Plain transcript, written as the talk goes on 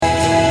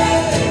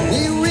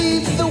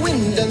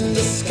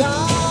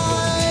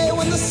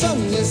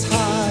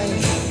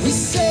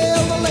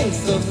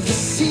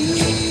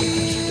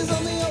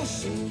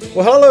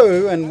Well,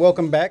 hello and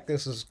welcome back.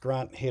 This is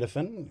Grant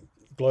Hedefin,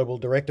 Global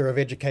Director of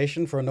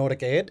Education for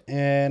Nordic Ed,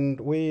 and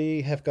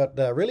we have got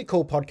a really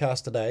cool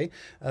podcast today,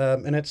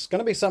 and it's going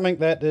to be something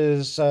that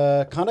is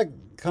kind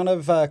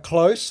of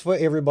close for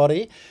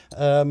everybody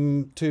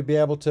to be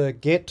able to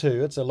get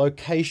to. It's a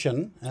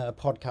location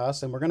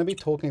podcast, and we're going to be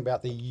talking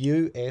about the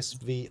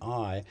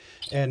USVI.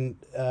 And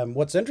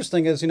what's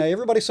interesting is,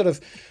 everybody sort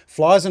of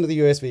flies into the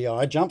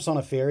USVI, jumps on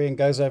a ferry, and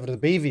goes over to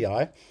the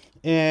BVI.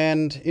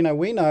 And,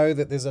 we know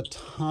that there's a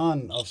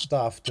ton of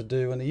stuff to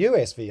do in the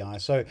USVI.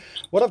 So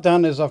what I've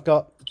done is I've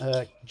got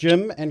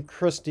Jim and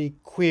Christy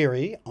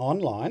Query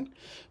online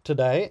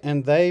today,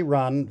 and they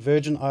run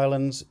Virgin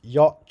Islands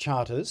Yacht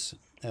Charters.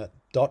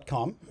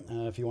 .com,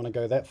 if you want to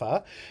go that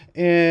far.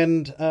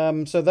 And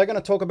so they're going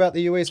to talk about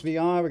the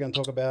USVI. We're going to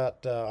talk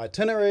about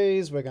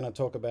itineraries. We're going to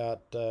talk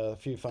about a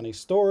few funny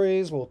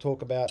stories. We'll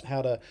talk about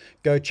how to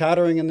go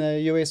chartering in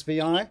the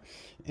USVI.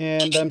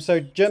 And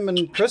so Jim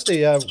and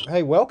Christy,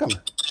 hey, welcome.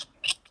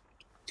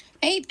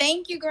 Hey,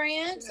 thank you,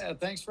 Grant. Yeah,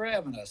 thanks for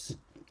having us.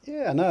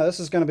 Yeah, no, this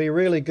is going to be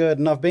really good.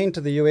 And I've been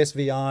to the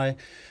USVI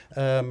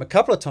a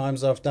couple of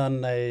times. I've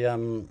done a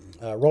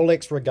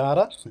Rolex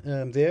regatta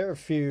there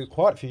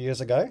quite a few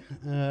years ago.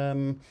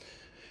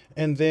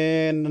 And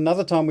then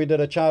another time we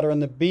did a charter in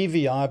the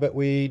BVI, but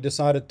we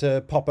decided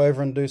to pop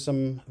over and do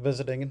some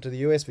visiting into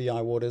the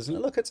USVI waters. And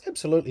look, it's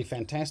absolutely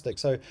fantastic.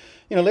 So,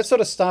 let's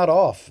sort of start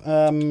off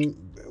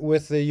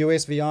with the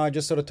USVI,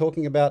 just sort of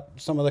talking about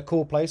some of the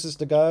cool places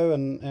to go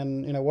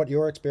and what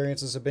your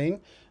experiences have been.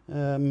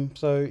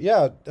 So,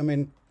 yeah, I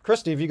mean,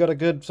 Christy, have you got a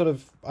good sort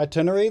of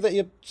itinerary that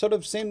you sort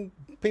of send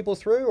people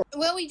through?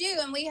 Well, we do,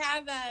 and we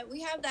have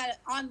that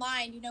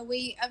online.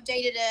 We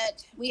updated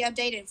it. We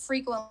update it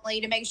frequently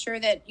to make sure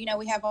that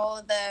we have all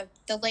of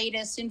the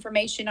latest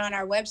information on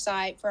our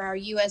website for our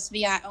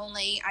USVI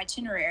only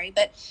itinerary.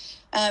 But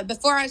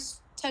before I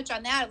touch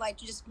on that, I'd like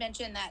to just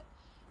mention that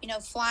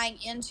flying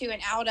into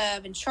and out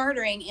of and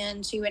chartering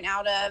into and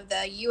out of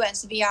the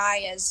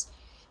USVI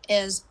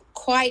is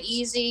quite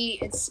easy.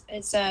 It's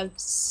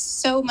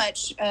so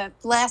much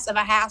less of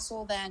a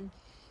hassle than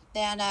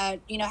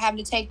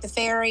having to take the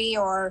ferry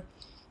or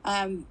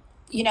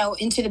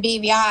into the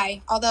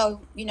BVI.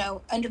 Although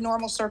under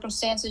normal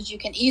circumstances you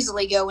can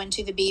easily go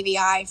into the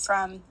BVI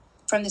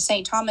from the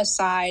St. Thomas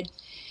side,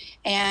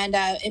 and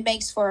it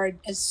makes for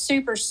a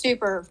super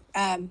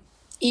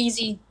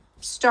easy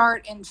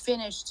start and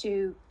finish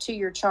to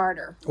your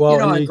charter.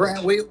 Well,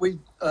 Grant, we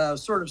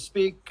sort of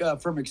speak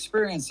from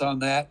experience on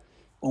that.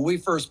 When we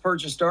first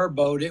purchased our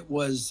boat, it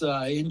was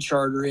in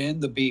charter in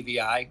the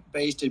BVI,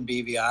 based in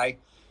BVI.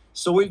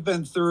 So we've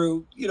been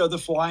through, the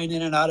flying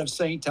in and out of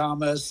St.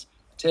 Thomas,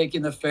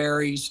 taking the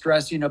ferry,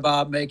 stressing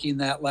about making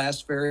that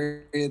last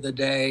ferry of the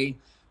day.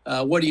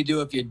 What do you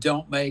do if you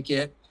don't make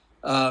it?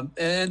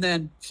 And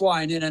then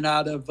flying in and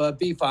out of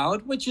Beef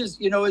Island, which is,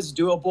 is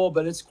doable,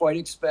 but it's quite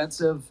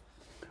expensive.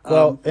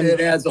 Well, it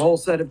adds a whole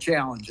set of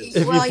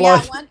challenges.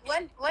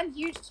 One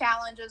huge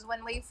challenge is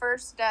when we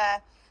first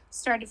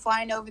started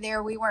flying over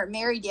there, we weren't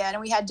married yet, and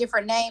we had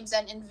different names,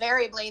 and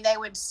invariably they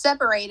would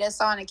separate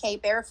us on a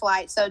Cape Air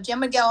flight. So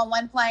Jim would go on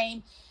one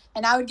plane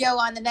and I would go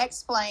on the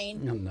next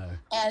plane. Oh, no.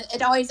 And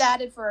it always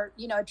added for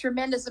a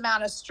tremendous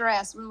amount of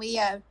stress. When we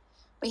had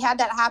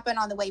that happen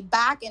on the way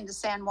back into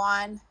San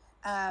Juan,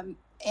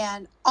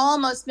 and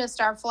almost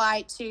missed our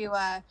flight to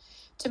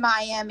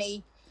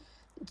Miami.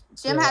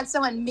 Jim had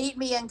someone meet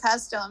me in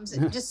customs,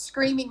 just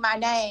screaming my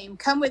name,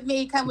 come with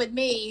me, come with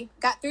me.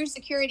 Got through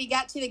security,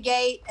 got to the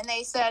gate, and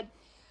they said,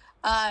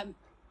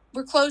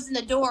 we're closing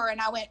the door.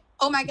 And I went,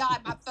 oh my God,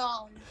 my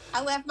phone.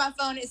 I left my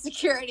phone at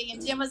security,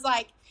 and Jim was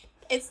like,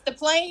 it's the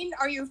plane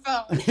or your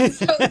phone.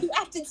 So you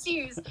have to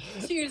choose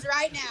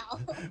right now.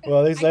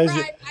 Well, these days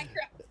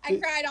I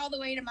cried all the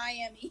way to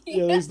Miami.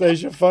 Yeah, these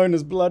days your phone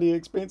is bloody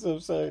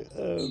expensive. So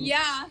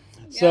yeah.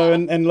 So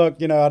and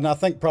look, and I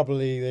think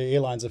probably the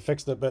airlines have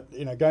fixed it, but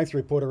going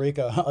through Puerto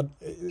Rico,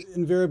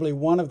 invariably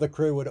one of the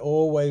crew would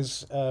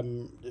always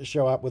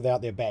show up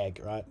without their bag,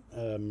 right?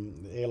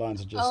 The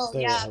airlines are just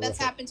that's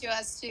happened to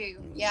us too.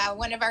 Yeah,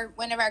 one of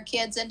our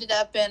kids ended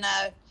up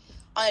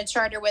on a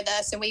charter with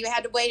us, and we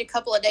had to wait a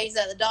couple of days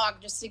at the dock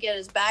just to get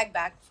his bag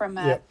back from.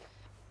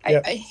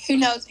 Who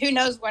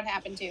knows what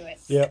happened to it?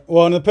 Yeah.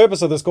 Well, and the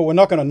purpose of this call, we're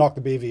not going to knock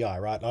the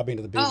BVI, right? I've been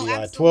to the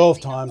BVI 12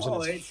 times,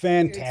 and it's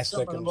fantastic. It's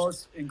some of the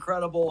most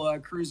incredible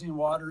cruising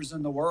waters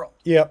in the world.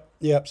 Yep.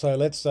 So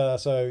let's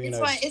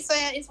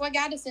it's what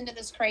got us into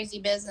this crazy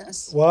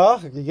business.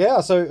 Well,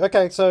 yeah. So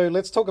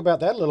let's talk about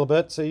that a little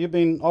bit. So you've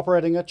been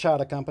operating a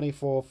charter company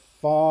for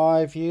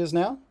 5 years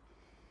now.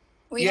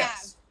 We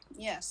have.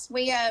 Yes.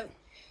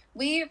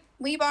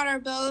 We bought our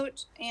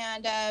boat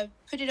and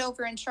put it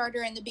over in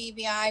charter in the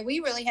BVI.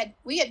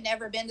 We had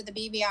never been to the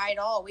BVI at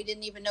all. We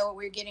didn't even know what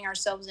we were getting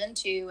ourselves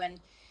into,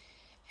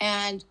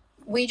 and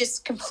we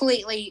just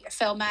completely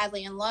fell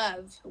madly in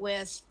love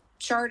with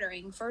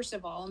chartering, first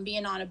of all, and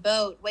being on a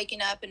boat,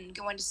 waking up and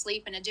going to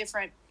sleep in a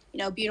different,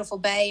 beautiful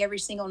bay every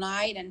single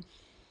night,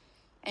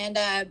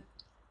 and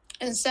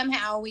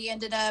somehow we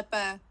ended up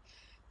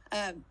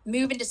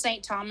moving to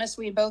St. Thomas.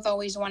 We both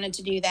always wanted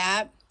to do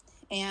that.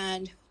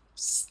 and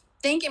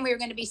thinking we were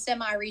going to be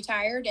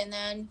semi-retired, and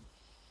then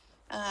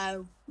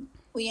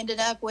we ended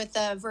up with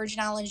Virgin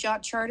Islands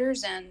Yacht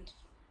Charters, and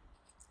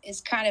it's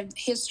kind of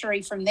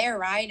history from there,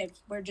 right?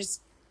 We're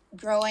just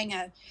growing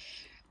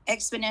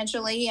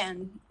exponentially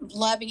and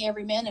loving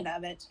every minute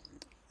of it.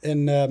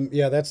 And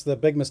yeah, that's the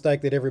big mistake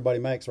that everybody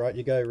makes, right?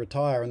 You go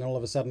retire, and then all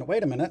of a sudden,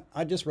 wait a minute,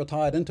 I just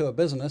retired into a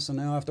business, and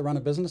now I have to run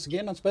a business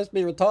again. I'm supposed to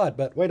be retired,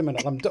 but wait a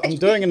minute, I'm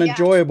doing an Yeah.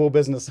 enjoyable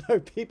business. So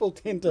people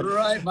tend to.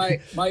 Right.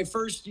 My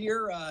first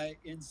year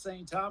in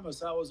St.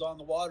 Thomas, I was on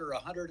the water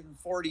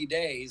 140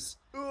 days,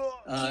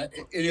 and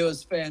it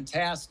was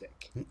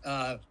fantastic.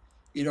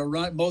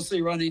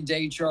 Mostly running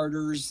day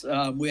charters.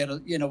 We had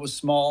a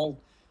small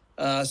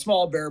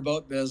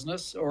bareboat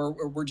business, or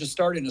we're just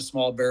starting a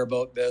small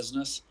bareboat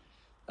business.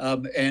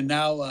 And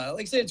now,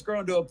 like I say, it's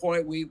grown to a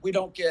point we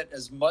don't get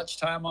as much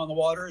time on the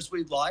water as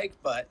we'd like,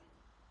 but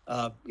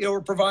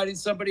we're providing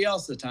somebody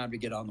else the time to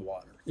get on the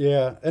water.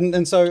 Yeah,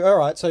 and so all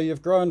right, so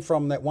you've grown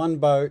from that one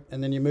boat,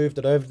 and then you moved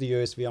it over to the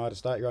USVI to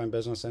start your own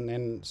business, and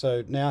then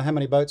so now how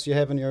many boats do you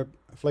have in your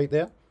fleet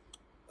there?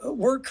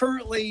 We're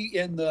currently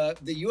in the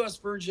U.S.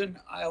 Virgin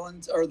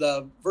Islands, or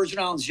the Virgin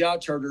Islands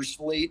Yacht Charters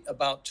fleet,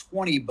 about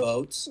 20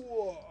 boats.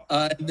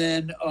 And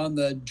then on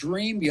the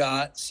Dream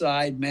Yacht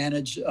side,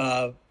 manage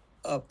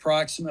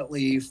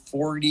approximately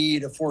 40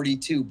 to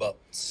 42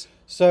 boats.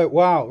 So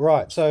wow,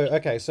 right. So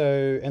okay,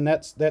 so and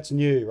that's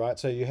new, right?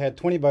 So you had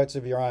 20 boats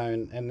of your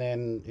own, and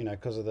then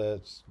because of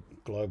the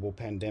global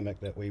pandemic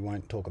that we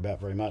won't talk about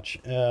very much.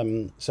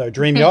 So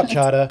Dream Yacht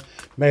Charter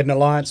made an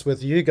alliance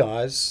with you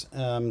guys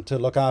to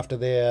look after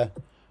their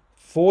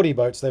 40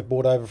 boats they've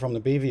brought over from the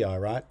BVI,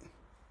 right?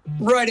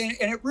 Right,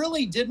 and it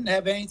really didn't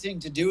have anything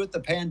to do with the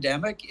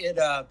pandemic.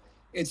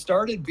 It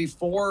started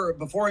before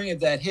any of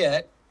that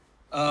hit.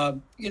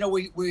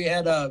 We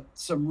had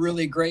some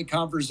really great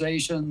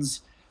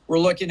conversations. We're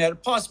looking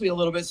at possibly a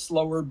little bit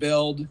slower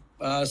build,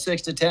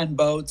 6 to 10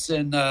 boats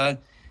in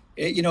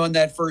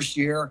that first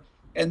year.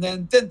 And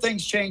then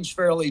things changed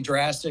fairly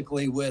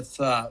drastically with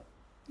the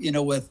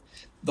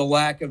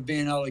lack of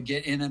being able to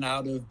get in and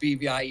out of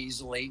BVI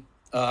easily.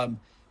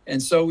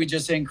 And so we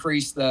just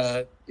increased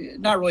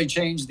not really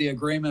changed the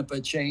agreement,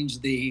 but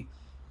changed the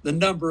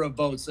number of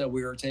boats that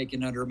we were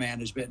taking under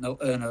management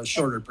in a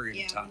shorter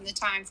period of time. In the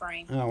time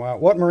frame. Oh wow!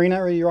 What marina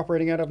are you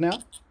operating out of now?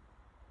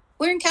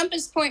 We're in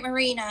Compass Point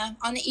Marina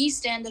on the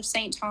east end of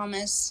St.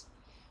 Thomas,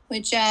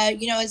 which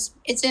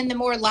it's in the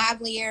more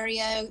lively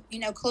area,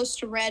 close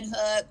to Red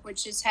Hook,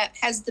 which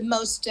has the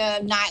most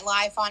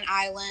nightlife on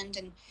island,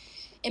 and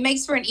it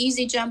makes for an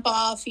easy jump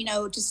off,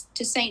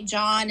 to St.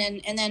 John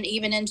and then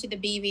even into the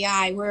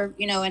BVI. We're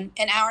an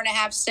hour and a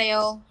half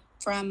sail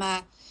from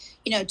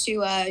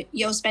to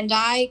Yost Van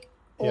Dyke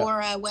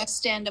or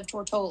west end of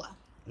Tortola.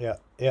 Yeah.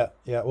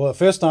 Well, the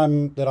first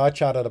time that I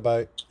chartered a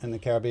boat in the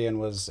Caribbean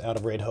was out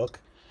of Red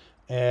Hook.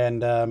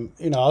 And, I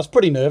was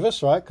pretty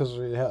nervous, right? Because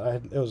I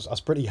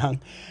was pretty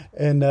young.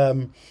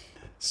 And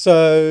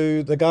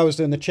so the guy was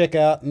doing the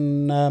checkout,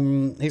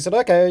 and he said,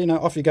 okay,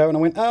 off you go. And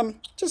I went,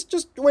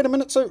 just wait a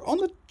minute. So on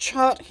the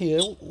chart here,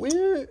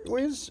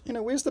 where's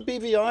the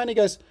BVI? And he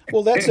goes,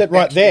 well, that's it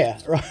right there,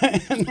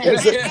 right? And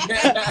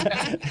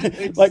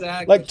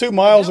Exactly. like 2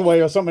 miles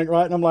away or something,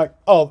 right? And I'm like,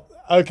 oh,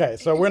 okay,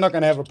 so we're not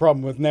going to have a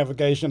problem with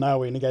navigation, are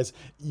we? And he goes,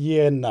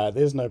 yeah, no,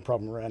 there's no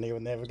problem around here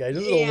with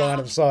navigation. It's all line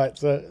of sight.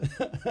 So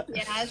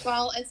Yeah, it's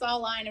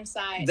all line of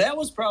sight. That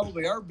was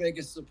probably our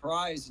biggest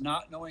surprise,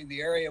 not knowing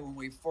the area when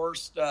we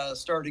first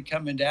started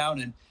coming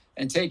down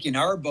and taking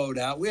our boat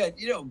out. We had,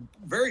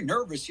 very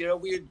nervous.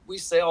 We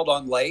sailed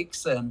on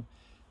lakes and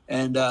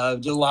did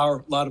a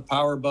lot of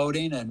power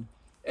boating and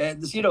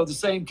the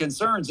same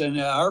concerns. And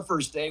our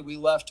first day, we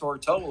left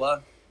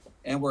Tortola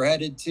and we're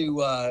headed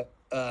to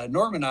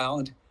Norman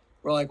Island.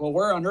 We're like, well,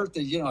 where on earth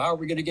how are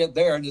we going to get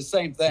there? And the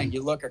same thing,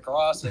 you look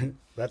across and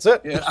that's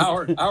it. an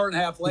hour and a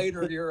half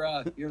later,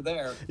 you're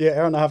there. Yeah,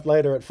 hour and a half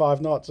later at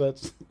 5 knots.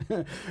 It's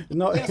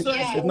not Yeah.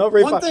 it's not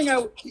very One fun.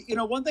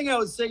 thing I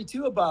would say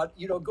too about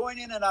going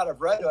in and out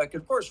of Red Hook.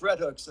 Of course, Red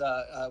Hook's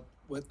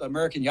with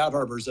American Yacht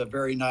Harbor is a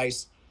very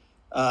nice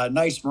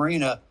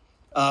marina.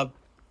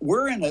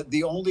 We're in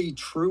the only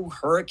true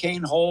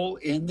hurricane hole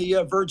in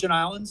the Virgin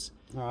Islands.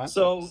 All right.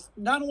 So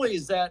not only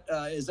is that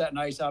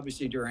nice,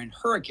 obviously during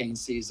hurricane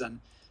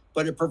season,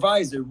 but it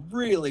provides a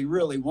really,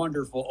 really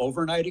wonderful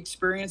overnight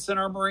experience in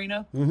our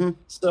marina. Mm-hmm.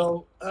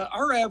 So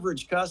our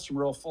average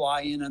customer will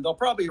fly in and they'll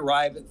probably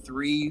arrive at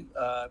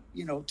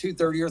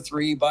 2:30 or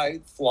 3 by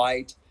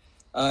flight,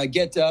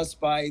 get to us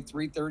by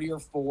 3:30 or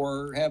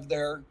 4, have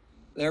their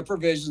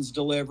provisions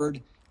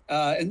delivered.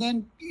 And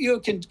then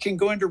can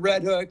go into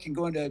Red Hook, can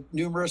go into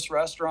numerous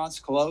restaurants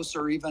close,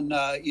 or even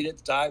eat at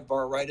the dive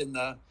bar right in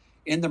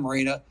the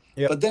marina.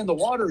 Yep. But then the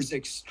water is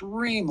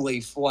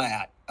extremely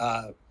flat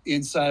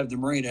inside of the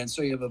marina, and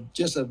so you have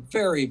just a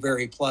very,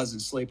 very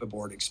pleasant sleep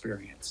aboard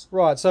experience.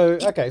 Right. So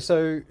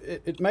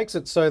it makes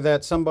it so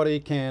that somebody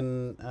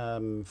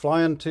can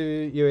fly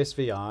into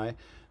USVI,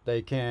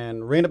 They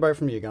can rent a boat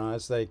from you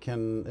guys. They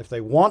can, if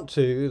they want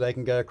to, they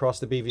can go across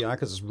the BVI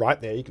because it's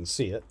right there. You can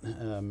see it,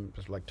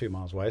 just like 2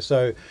 miles away.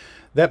 So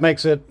that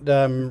makes it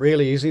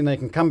really easy, and they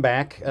can come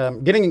back.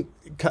 Getting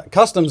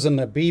customs in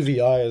the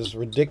BVI is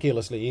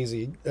ridiculously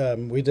easy.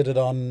 We did it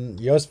on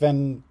Joost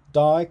van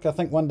Dyke, I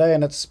think, one day,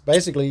 and it's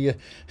basically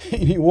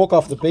you walk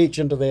off the beach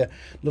into their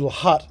little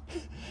hut.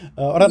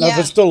 I don't know if Yeah.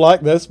 it's still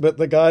like this, but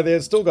the guy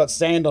there's still got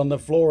sand on the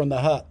floor in the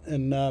hut,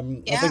 and I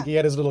Yeah. think he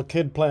had his little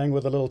kid playing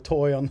with a little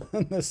toy on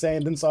the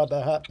sand inside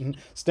the hut, and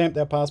stamped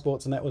their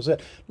passports, and that was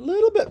it. A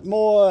little bit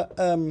more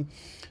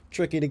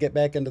tricky to get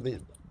back into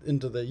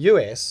the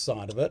US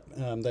side of it.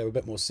 They were a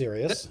bit more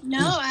serious.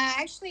 No,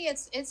 actually,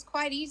 it's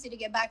quite easy to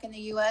get back in the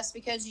U.S.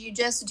 because you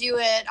just do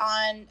it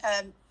on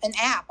an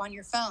app on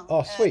your phone.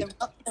 Oh, sweet.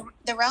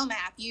 The Realm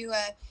app. You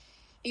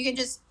can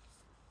just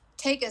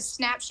take a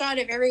snapshot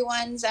of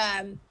everyone's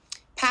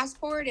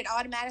passport. It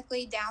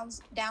automatically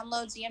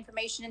downloads the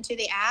information into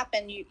the app,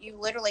 and you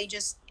literally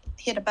just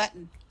hit a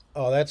button.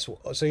 Oh, that's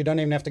so you don't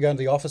even have to go into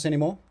the office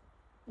anymore.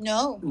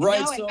 No,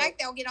 Right, no. In so- fact,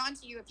 they'll get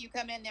onto you if you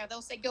come in there.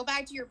 They'll say, "Go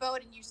back to your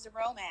boat and use the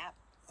Roam app."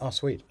 Oh,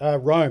 sweet.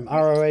 Rome,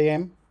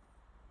 ROAM.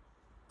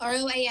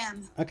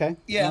 ROAM. Okay.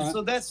 Yeah, All right.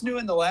 so that's new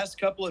in the last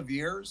couple of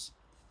years,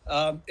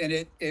 and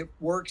it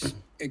works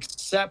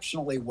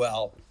exceptionally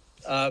well.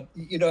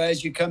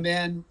 As you come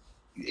in,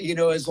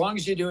 as long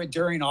as you do it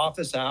during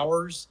office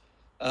hours,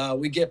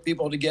 we get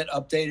people to get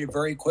updated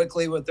very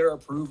quickly with their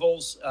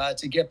approvals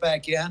to get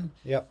back in.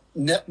 Yep.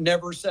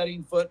 Never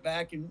setting foot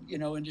back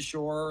into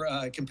shore,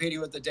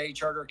 competing with the day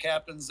charter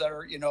captains that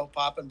are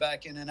popping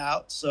back in and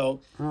out.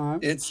 So All right.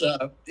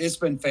 it's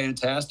been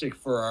fantastic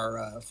for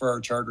our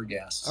charter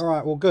guests. All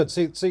right. Well, good.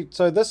 See.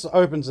 So this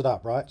opens it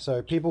up, right?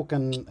 So people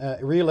can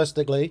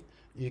realistically,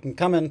 you can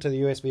come into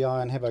the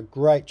USVI and have a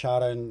great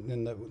charter,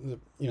 and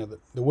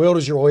the world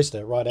is your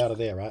oyster right out of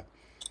there, right?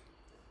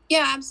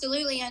 Yeah,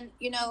 absolutely. And,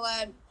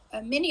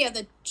 many of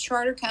the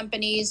charter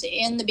companies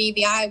in the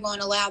BVI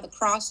won't allow the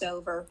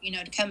crossover,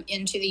 to come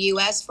into the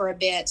U.S. for a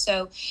bit.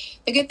 So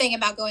the good thing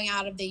about going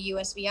out of the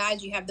USVI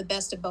is you have the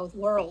best of both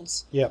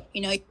worlds. Yep.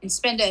 You can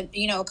spend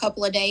a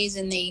couple of days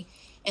on the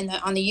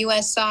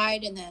U.S.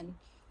 side, and then,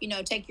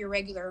 take the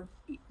regular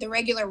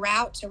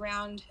route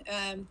around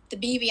the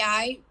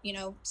BVI.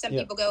 Some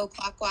Yep. people go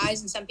clockwise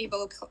and some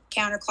people go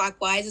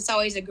counterclockwise. It's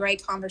always a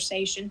great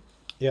conversation.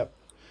 Yep.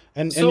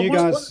 And So you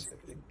what- guys,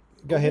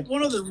 go ahead.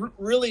 One of the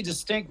really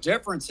distinct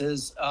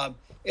differences,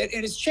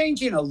 it is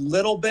changing a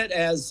little bit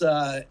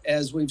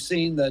as we've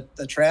seen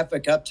the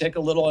traffic uptick a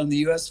little in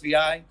the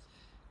USVI.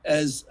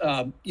 As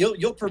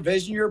you'll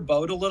provision your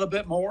boat a little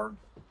bit more.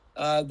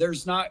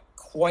 There's not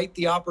quite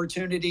the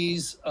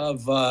opportunities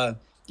of a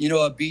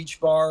beach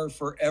bar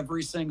for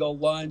every single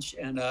lunch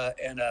and a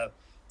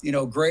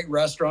great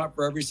restaurant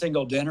for every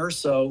single dinner.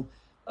 So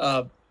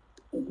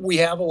we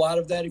have a lot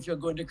of that if you're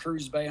going to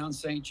Cruise Bay on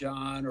St.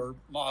 John or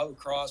Maho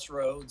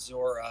Crossroads,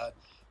 or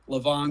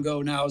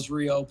Livongo now is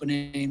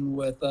reopening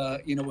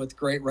with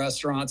great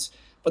restaurants.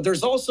 But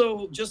there's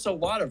also just a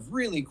lot of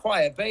really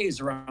quiet bays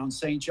around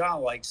St.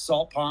 John, like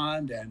Salt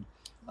Pond and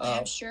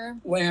I'm sure.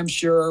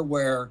 Lambshire,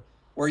 where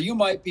you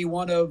might be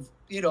one of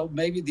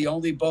maybe the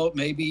only boat,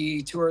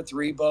 maybe 2 or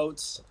 3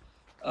 boats.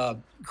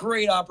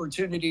 Great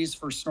opportunities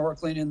for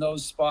snorkeling in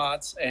those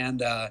spots,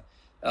 and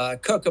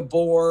cook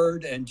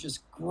aboard, and just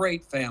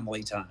great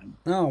family time.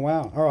 Oh,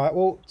 wow. All right.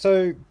 Well,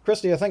 so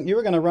Christy, I think you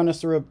were going to run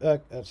us through a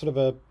sort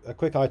of a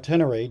quick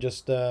itinerary,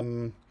 just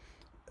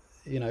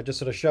just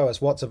sort of show us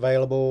what's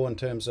available in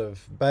terms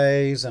of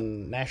bays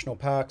and national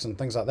parks and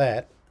things like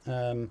that.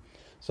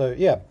 So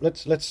yeah,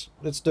 let's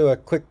do a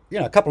quick,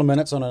 a couple of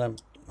minutes on an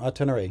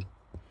itinerary.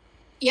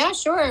 Yeah,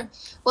 sure.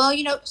 Well,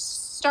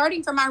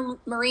 starting from our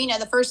marina,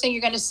 the first thing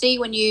you're going to see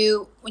when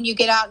you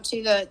get out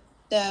into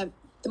the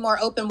more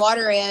open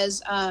water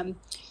is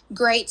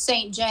Great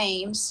St.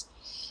 James,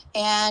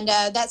 and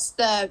that's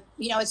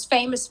it's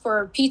famous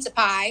for pizza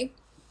pie,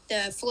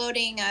 the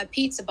floating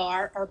pizza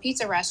bar or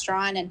pizza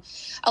restaurant, and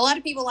a lot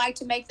of people like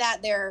to make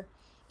that their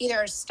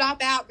either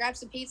stop out, grab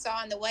some pizza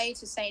on the way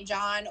to St.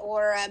 John,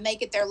 or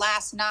make it their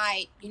last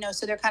night.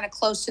 So they're kind of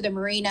close to the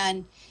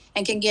marina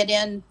and can get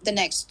in the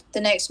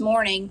next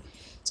morning.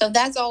 So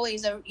that's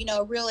always a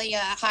really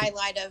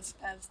highlight of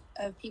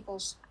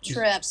people's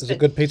trips. Is But it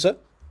good pizza?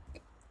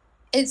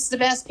 it's the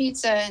best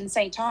pizza in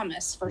St.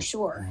 Thomas for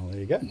sure. Oh, there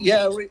you go.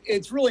 Yeah,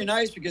 it's really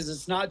nice because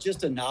it's not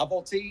just a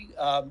novelty.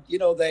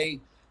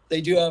 They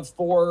do have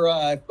 4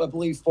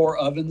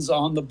 ovens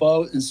on the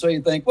boat, and so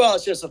you think, well,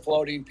 it's just a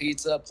floating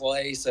pizza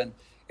place, and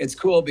it's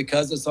cool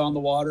because it's on the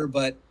water,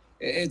 but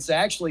it's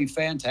actually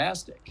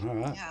fantastic. All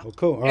right. Yeah. Well,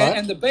 cool. All right.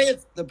 And the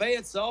bay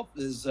itself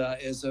is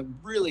a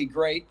really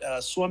great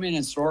swimming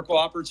and snorkel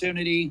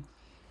opportunity.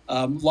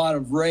 A lot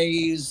of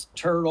rays,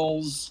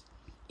 turtles.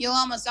 You'll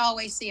almost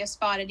always see a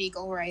spotted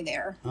eagle right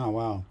there. Oh,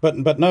 wow.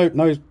 But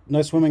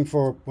no swimming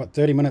for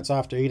 30 minutes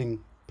after eating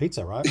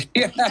pizza, right?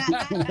 Yeah,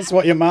 That's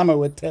what your mama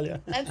would tell you.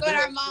 That's what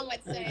our mom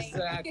would say.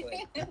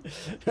 exactly.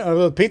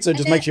 The pizza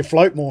just makes you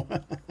float more.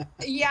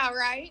 Yeah,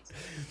 right.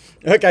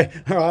 Okay,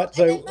 all right. And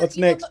So then what's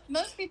next?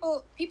 most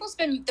people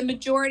spend the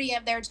majority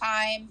of their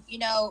time,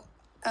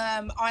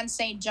 on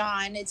St.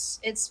 John.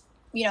 It's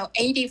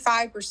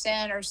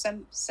 85% or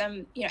some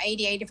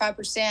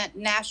 80-85%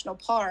 national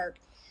park.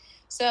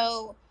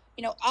 So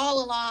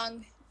all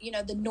along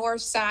the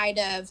north side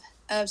of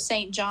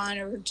St. John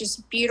are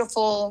just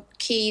beautiful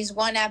keys,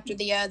 one after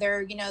the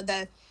other.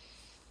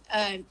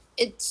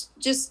 It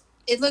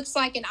looks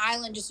like an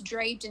island just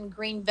draped in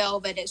green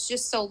velvet. It's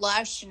just so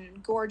lush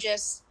and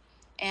gorgeous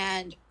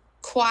and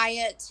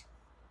quiet,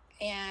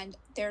 and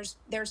there's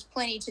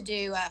plenty to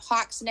do.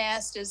 Hawks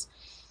Nest is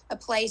a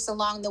place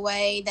along the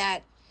way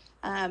that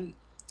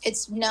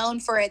it's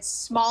known for its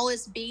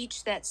smallest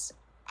beach that's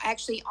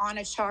actually on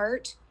a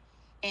chart,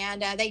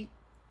 and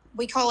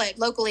we call it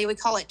locally, we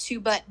call it Two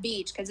Butt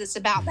Beach because it's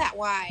about that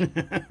wide.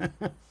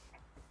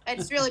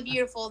 It's really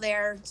beautiful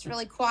there. It's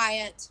really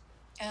quiet.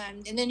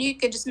 And then you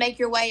could just make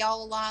your way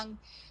all along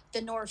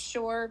the North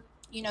Shore.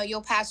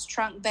 You'll pass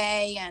Trunk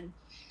Bay and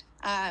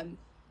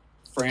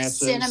Francis.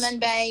 Cinnamon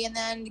Bay, and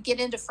then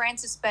get into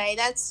Francis Bay.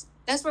 That's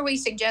where we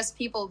suggest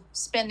people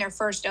spend their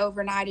first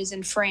overnight, is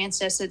in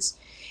Francis. It's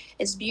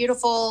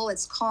beautiful.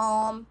 It's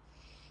calm.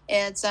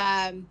 It's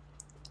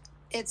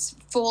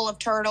full of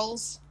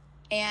turtles,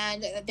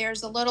 and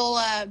there's a little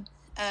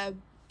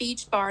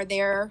beach bar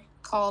there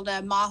called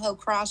Maho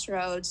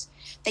Crossroads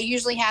that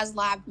usually has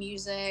live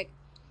music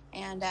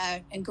and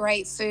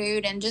great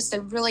food and just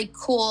a really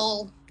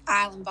cool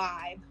island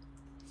vibe.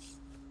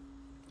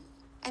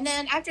 And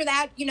then after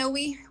that,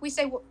 we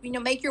say,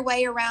 make your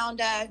way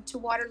around to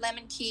Water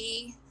Lemon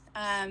Key.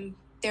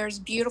 There's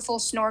beautiful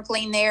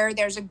snorkeling there.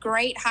 There's a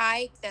great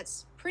hike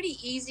that's pretty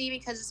easy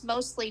because it's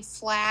mostly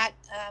flat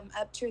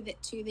up to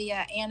the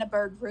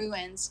Annabird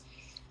Ruins,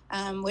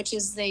 which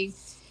is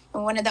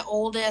one of the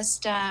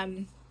oldest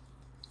The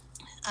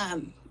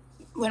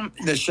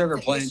sugar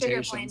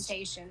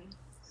plantation.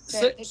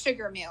 The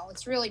sugar mill.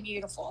 It's really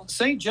beautiful.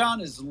 St. John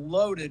is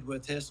loaded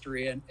with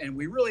history, and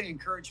we really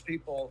encourage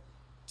people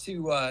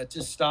to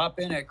stop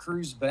in at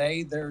Cruz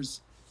Bay.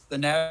 There's the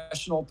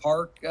National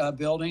Park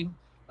building.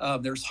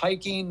 There's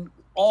hiking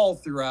all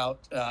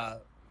throughout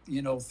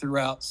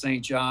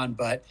St. John.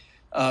 But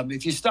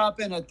if you stop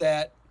in at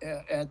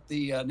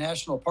the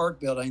National Park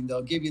building,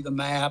 they'll give you the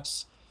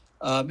maps.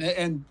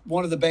 And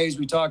one of the bays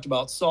we talked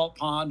about, Salt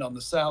Pond on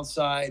the south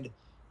side.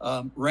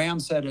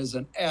 Ram's Head is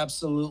an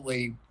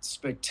absolutely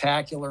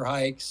spectacular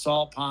hike.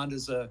 Salt Pond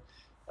is a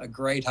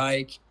great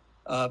hike.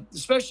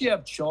 Especially if you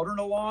have children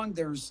along.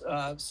 There's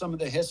some of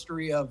the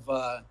history of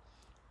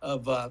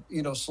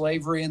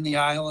slavery in the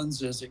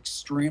islands is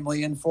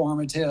extremely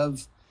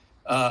informative,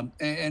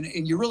 and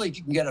you really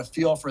can get a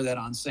feel for that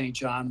on St.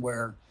 John,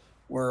 where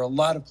a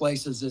lot of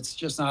places it's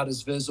just not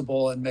as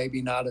visible and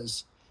maybe not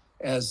as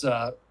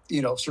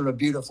sort of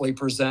beautifully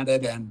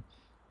presented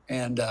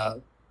and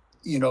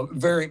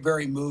very,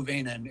 very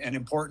moving and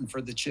important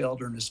for the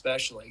children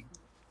especially.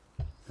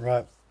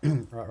 Right,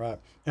 right.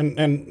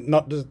 And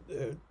not just,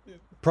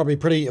 probably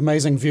pretty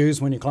amazing views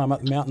when you climb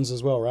up the mountains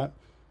as well, right?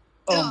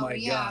 Oh my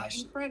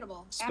gosh.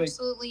 Incredible.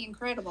 Absolutely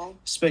incredible.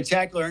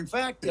 Spectacular. In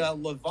fact,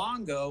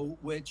 Livongo,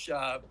 which,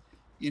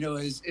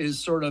 is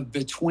sort of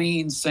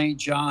between St.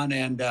 John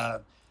and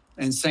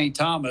St.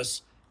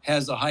 Thomas,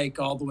 has a hike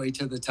all the way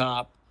to the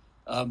top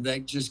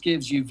that just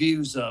gives you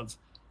views of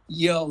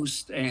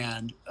Yost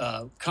and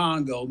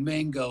Congo,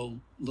 Mingo,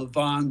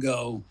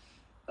 Livongo,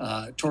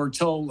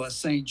 Tortola,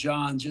 St.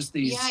 John, just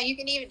these. Yeah, you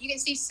can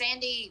see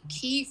Sandy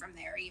Key from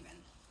there even.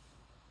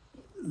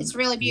 It's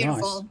really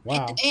beautiful. Nice.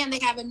 Wow. And they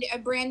have a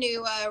brand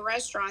new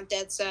restaurant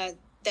that's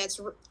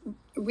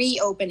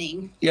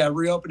reopening. Yeah,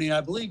 reopening, I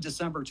believe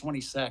December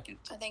 22nd.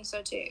 I think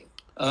so too.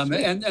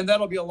 And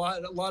that'll be a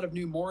lot of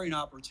new mooring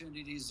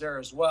opportunities there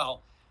as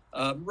well.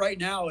 Right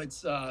now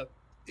it's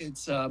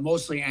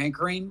mostly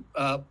anchoring.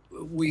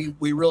 We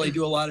really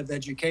do a lot of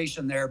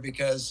education there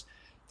because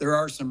there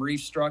are some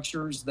reef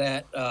structures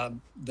that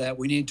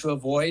we need to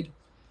avoid.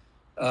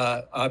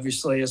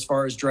 Obviously, as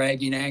far as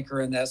dragging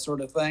anchor and that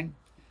sort of thing.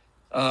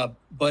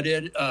 But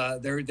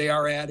they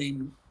are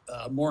adding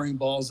mooring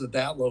balls at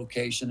that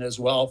location as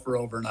well for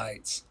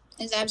overnights.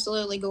 It's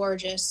absolutely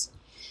gorgeous.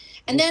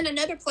 And then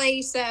another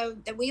place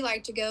that we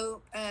like to go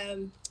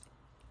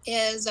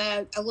is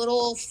a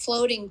little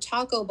floating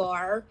taco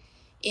bar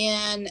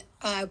in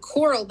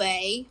Coral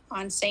Bay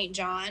on St.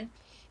 John.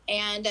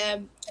 And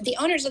the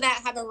owners of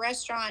that have a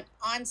restaurant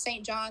on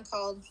St. John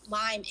called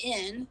Lime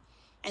Inn.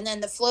 And then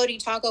the floating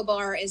taco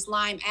bar is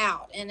Lime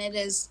Out. And it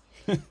is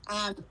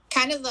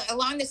kind of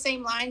along the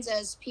same lines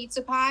as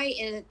Pizza Pie.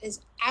 It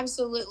is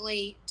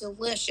absolutely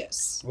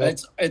delicious. Well,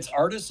 it's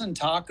artisan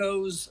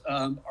tacos,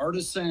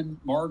 artisan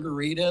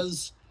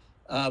margaritas.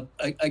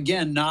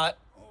 Again, not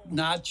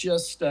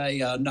just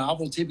a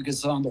novelty because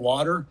it's on the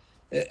water.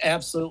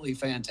 Absolutely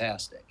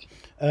fantastic.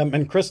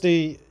 And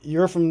Christy,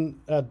 you're from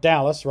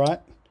Dallas, right?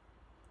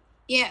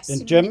 Yes,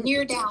 and Jim,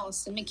 near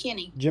Dallas and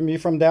McKinney. Jim, you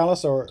from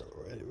Dallas, or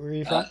where are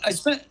you from? I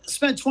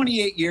spent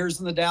 28 years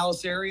in the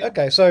Dallas area.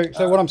 Okay, so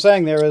what I'm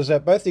saying there is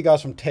that both you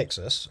guys from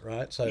Texas,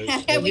 right? So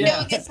We know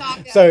a good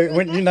taco. so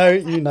when you know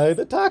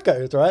the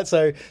tacos, right?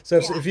 So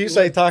Yeah. if you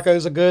say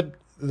tacos are good,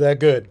 they're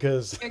good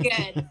because You're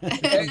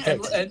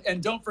good.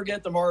 And don't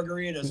forget the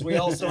margaritas. We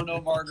also know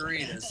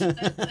margaritas.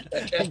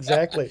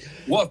 exactly.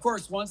 Well, of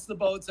course, once the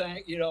boat's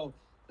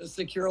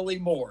securely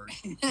moored.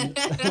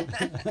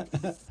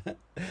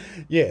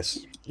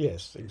 Yes,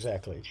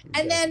 exactly.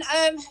 And then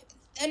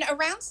and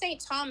around St.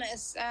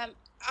 Thomas,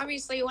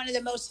 obviously one of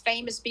the most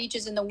famous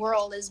beaches in the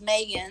world is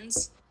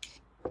Megan's,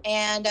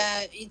 and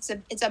it's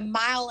a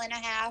mile and a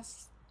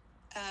half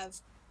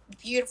of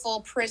beautiful,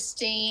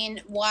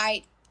 pristine,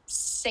 white,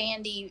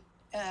 sandy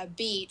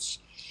beach,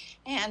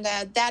 and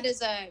that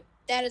is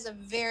a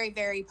very,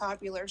 very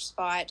popular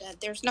spot.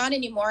 There's not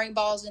any mooring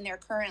balls in there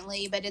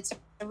currently, but it's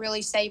a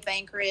really safe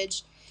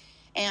anchorage,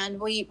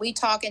 and we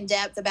talk in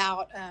depth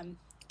about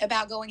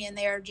going in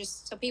there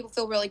just so people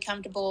feel really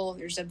comfortable.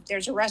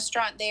 There's a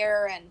restaurant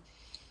there, and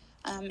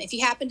if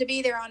you happen to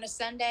be there on a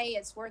Sunday,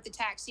 it's worth a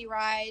taxi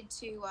ride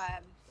to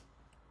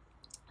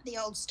the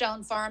old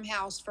stone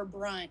farmhouse for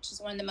brunch. It's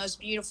one of the most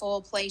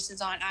beautiful places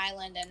on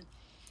island,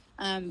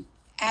 and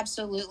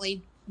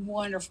absolutely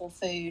wonderful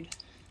food.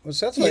 Well, it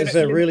sounds like it's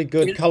a really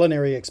good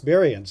culinary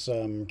experience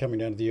coming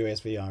down to the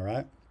USVI,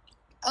 right?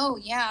 Oh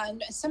yeah,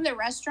 and some of the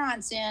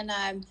restaurants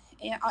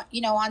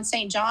on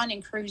St. John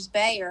and Cruise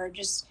Bay are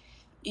just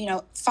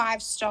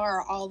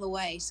 5-star all the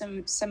way.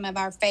 Some of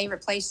our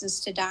favorite places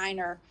to dine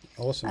are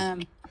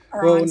Awesome.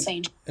 are Well, on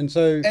St. John. And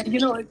so, And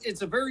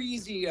it's a very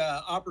easy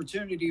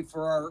opportunity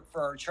for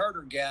our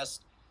charter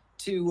guests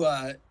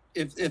to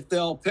if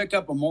they'll pick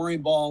up a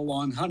mooring ball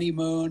on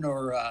Honeymoon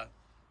or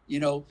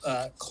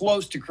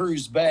close to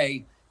Cruise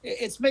Bay.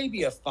 It's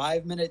maybe a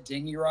 5-minute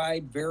dinghy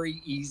ride,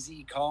 very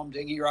easy, calm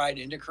dinghy ride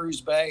into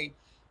Cruise Bay.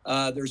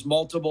 There's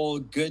multiple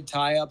good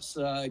tie-ups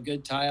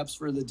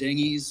for the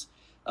dinghies.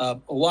 A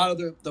lot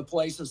of the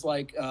places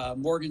like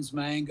Morgan's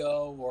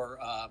Mango or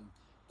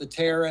the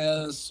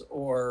Terrace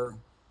or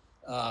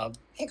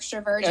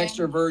Extra Virgin.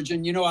 Extra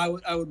Virgin.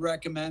 I would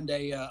recommend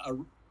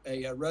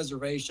a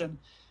reservation,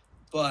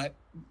 but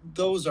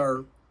those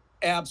are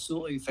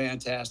absolutely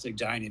fantastic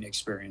dining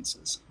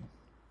experiences.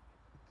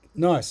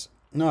 nice.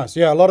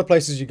 Yeah, a lot of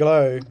places you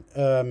go,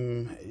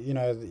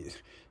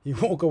 you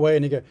walk away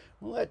and you go,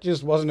 well, that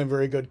just wasn't a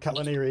very good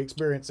culinary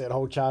experience, that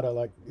whole charter.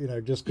 Like,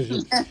 just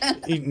because you're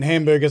eating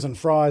hamburgers and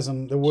fries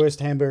and the worst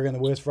hamburger and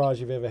the worst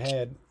fries you've ever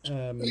had.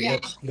 Yeah.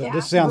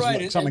 This sounds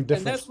Right, like something and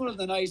different. that's one of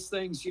the nice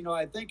things,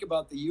 I think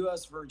about the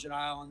U.S. Virgin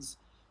Islands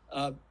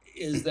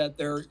is that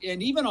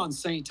and even on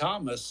St.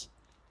 Thomas,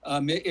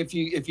 if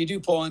you do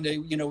pull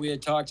into, we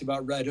had talked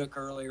about Red Hook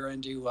earlier,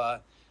 into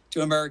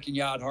to American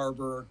Yacht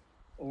Harbor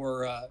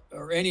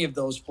or any of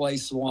those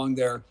places along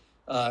there.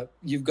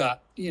 You've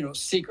got,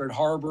 Secret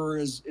Harbor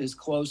is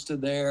close to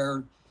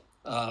there.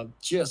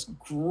 Just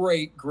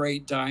great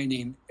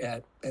dining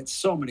at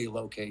so many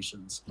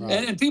locations.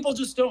 Right. And people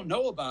just don't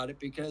know about it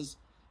because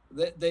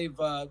they've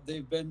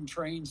been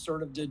trained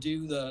sort of to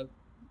do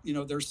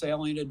their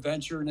sailing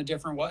adventure in a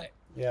different way.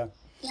 Yeah.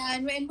 Yeah,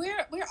 and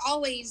we're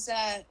always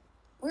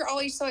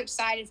so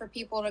excited for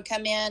people to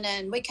come in,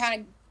 and we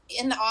kind of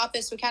in the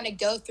office we kind of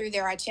go through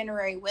their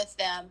itinerary with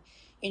them,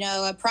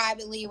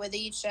 privately with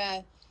each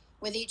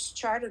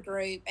charter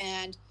group,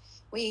 and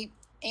we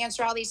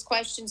answer all these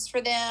questions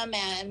for them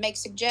and make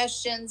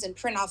suggestions and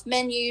print off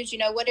menus,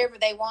 whatever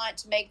they want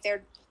to make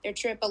their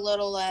trip a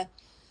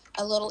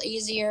little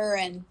easier,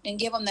 and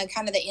give them the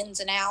kind of the ins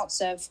and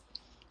outs of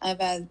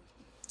the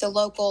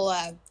local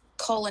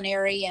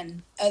culinary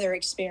and other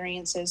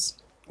experiences.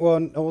 Well,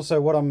 and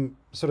also what I'm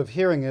sort of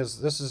hearing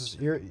is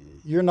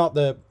you're not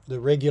the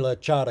regular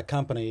charter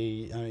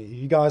company.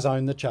 You guys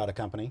own the charter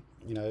company.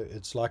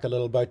 It's like a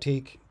little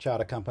boutique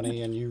charter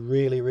company, and you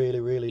really, really,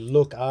 really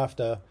look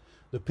after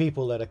the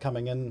people that are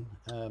coming in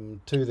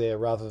to there,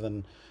 rather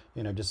than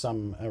just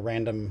some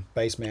random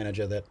base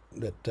manager that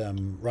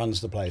runs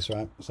the place,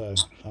 right? So.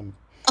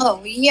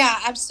 Oh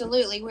yeah,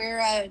 absolutely.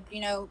 We're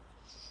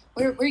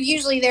we're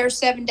usually there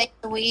 7 days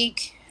a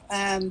week.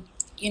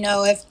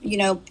 If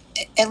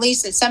at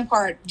least at some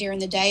part during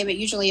the day, but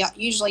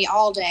usually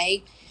all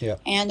day. Yeah.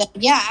 And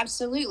yeah,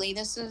 absolutely,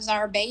 this is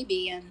our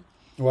baby, and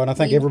Well, and I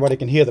think everybody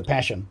can hear the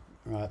passion,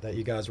 right, that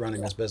you guys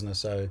running this business.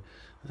 So.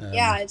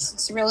 Yeah,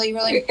 it's really,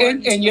 really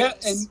important.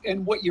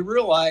 And what you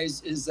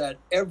realize is that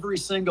every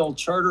single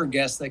charter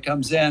guest that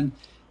comes in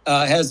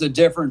has a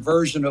different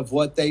version of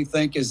what they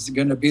think is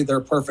going to be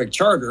their perfect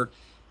charter,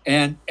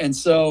 and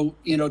so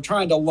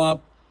trying to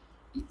lump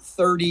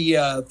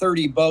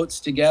 30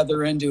 boats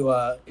together into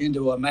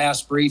a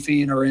mass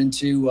briefing or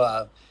into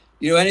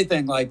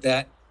anything like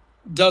that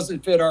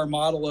doesn't fit our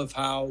model of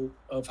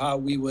how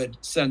we would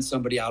send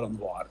somebody out on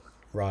the water.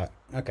 Right.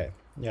 Okay.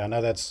 Yeah,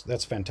 no,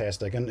 that's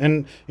fantastic.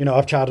 And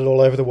I've chartered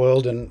all over the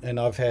world, and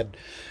I've had,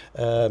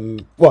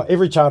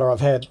 every charter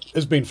I've had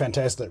has been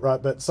fantastic,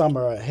 right? But some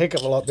are a heck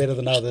of a lot better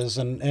than others,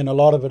 and a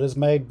lot of it is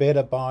made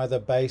better by the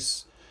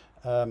base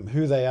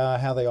who they are,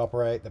 how they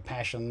operate, the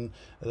passion,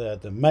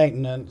 the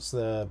maintenance,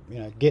 the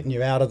getting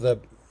you out of the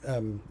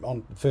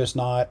on the first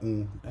night,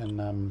 and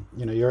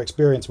your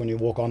experience when you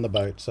walk on the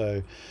boat.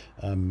 So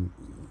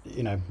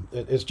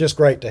it's just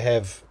great to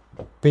have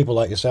people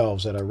like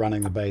yourselves that are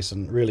running the base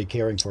and really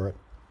caring for it.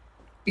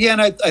 Yeah,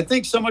 and I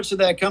think so much of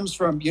that comes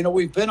from,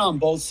 we've been on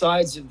both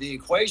sides of the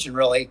equation,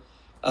 really.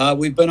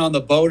 We've been on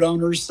the boat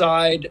owner's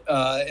side,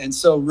 and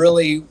so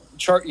really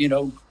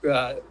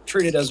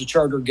treated as a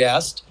charter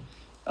guest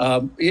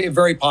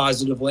very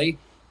positively.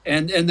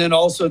 And then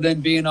also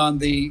then being on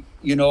the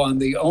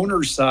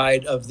owner's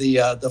side of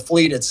the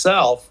fleet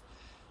itself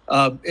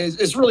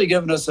is really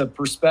given us a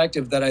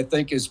perspective that I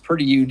think is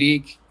pretty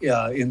unique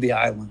in the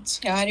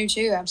islands. Yeah, I do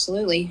too.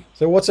 Absolutely.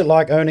 So what's it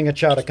like owning a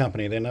charter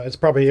company then? It's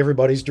probably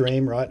everybody's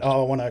dream, right?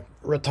 Oh, I want to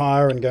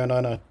retire and go and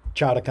own a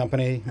charter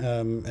company,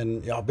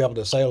 and I'll be able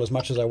to sail as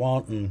much as I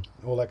want and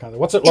all that kind of.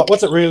 What's it like?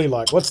 What's it really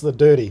like? What's the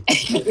dirty?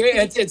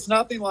 It's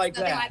nothing like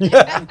that.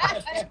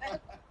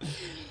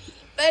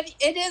 But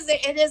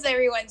it is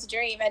everyone's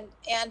dream,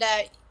 and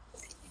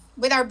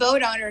with our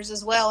boat owners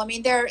as well. I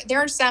mean, there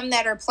are some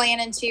that are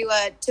planning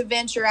to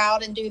venture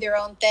out and do their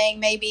own thing.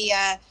 Maybe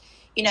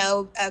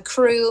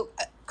crew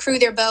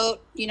their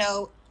boat,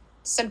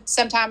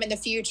 sometime in the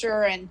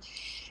future, and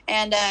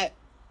that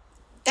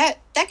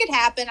could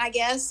happen, I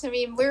guess. I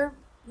mean, we're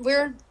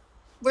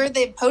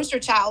the poster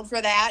child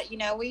for that.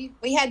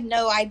 We had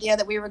no idea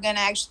that we were going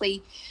to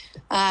actually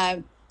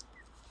run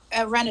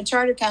a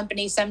charter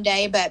company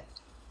someday, but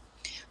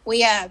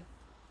we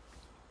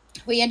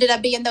ended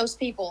up being those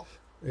people.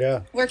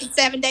 Yeah. Working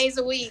 7 days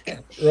a week.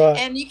 Right.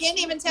 And you can't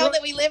even tell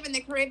that we live in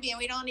the Caribbean.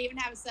 We don't even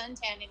have a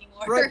suntan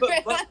anymore. Right,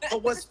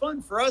 but what's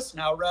fun for us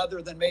now,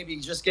 rather than maybe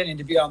just getting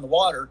to be on the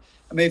water,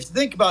 I mean, if you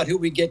think about who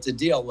we get to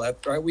deal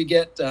with, right? We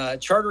get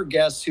charter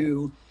guests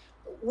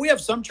we have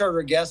some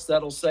charter guests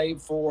that'll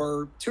save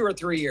for 2 or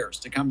 3 years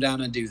to come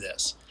down and do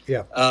this.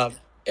 Yeah.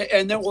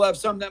 And then we'll have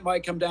some that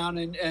might come down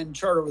and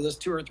charter with us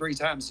 2 or 3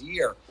 times a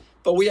year.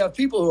 But we have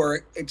people who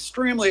are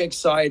extremely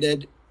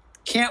excited,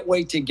 can't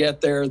wait to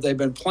get there. They've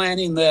been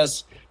planning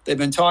this. They've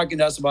been talking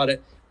to us about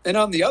it. And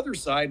on the other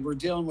side, we're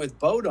dealing with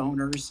boat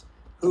owners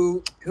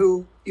who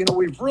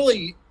we've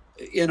really,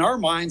 in our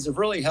minds, have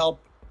really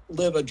helped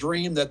live a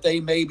dream that they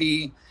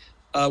maybe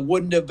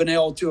wouldn't have been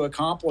able to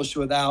accomplish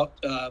without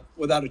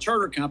a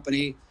charter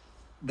company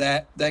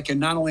that can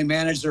not only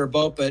manage their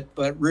boat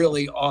but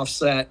really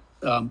offset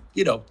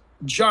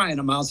giant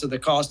amounts of the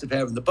cost of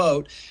having the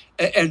boat,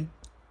 and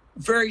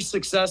very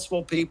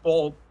successful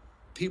people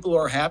who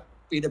are happy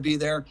to be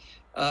there.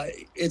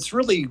 It's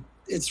really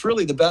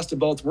the best of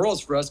both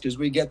worlds for us, because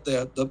we get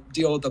the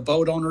deal with the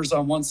boat owners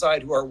on one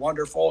side, who are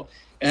wonderful,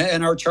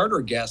 and our charter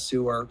guests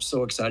who are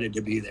so excited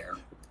to be there.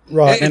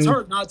 Right. It's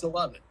hard not to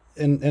love it.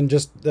 And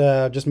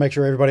just make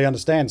sure everybody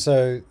understands.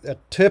 So a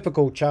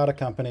typical charter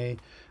company,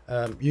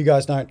 you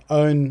guys don't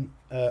own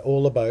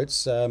all the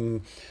boats.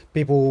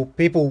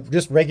 People,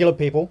 just regular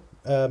people,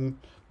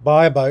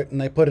 buy a boat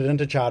and they put it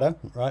into charter,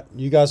 right?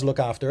 You guys look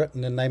after it,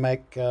 and then they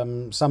make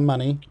some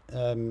money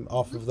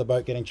off of the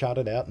boat getting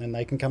chartered out, and then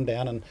they can come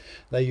down and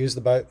they use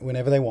the boat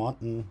whenever they want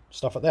and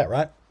stuff like that,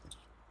 right?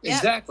 Yep,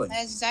 Exactly.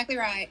 that's exactly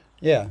right.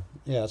 Yeah.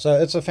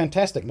 So it's a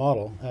fantastic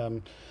model.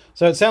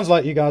 So it sounds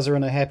like you guys are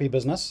in a happy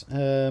business.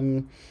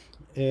 And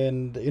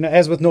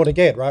as with Nordic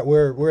Ed, right?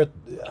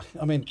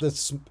 I mean,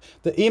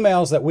 the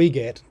emails that we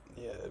get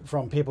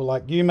from people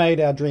like, you made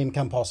our dream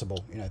come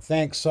possible.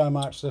 Thanks so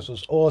much. This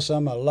was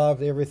awesome. I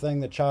loved everything.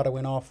 The charter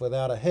went off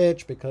without a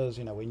hitch because,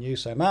 we knew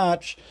so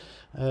much.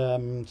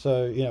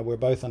 So, we're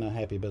both in a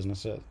happy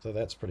business. So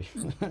that's pretty.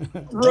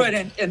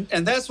 Right.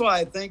 And that's why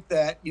I think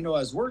that,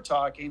 as we're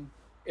talking,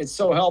 it's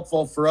so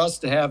helpful for us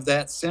to have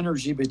that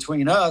synergy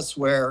between us,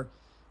 where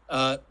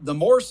the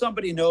more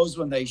somebody knows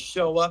when they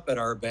show up at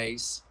our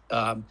base,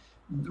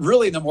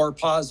 really the more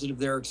positive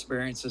their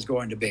experience is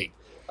going to be.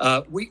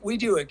 We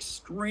do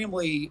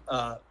extremely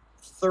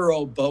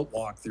thorough boat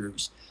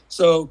walkthroughs.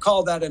 So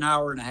call that an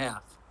hour and a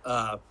half.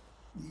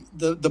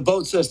 The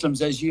boat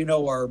systems, as you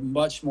know, are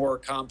much more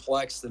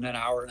complex than an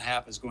hour and a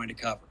half is going to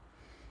cover.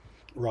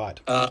 Right.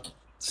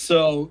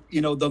 So,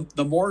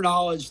 the more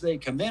knowledge they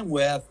come in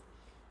with,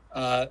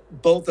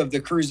 both of the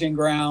cruising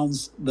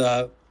grounds,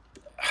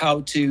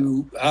 how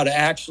to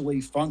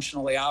actually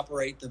functionally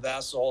operate the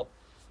vessel,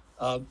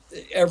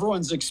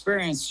 everyone's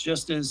experience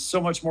just is so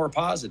much more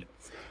positive.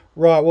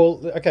 Right. Well,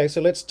 okay.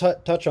 So let's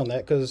touch on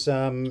that, because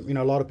a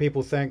lot of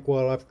people think,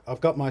 well, I've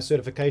got my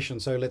certification,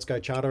 so let's go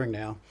chartering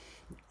now.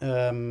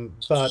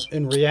 But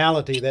in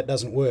reality, that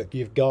doesn't work.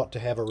 You've got to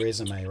have a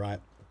resume, right?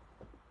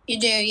 You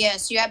do,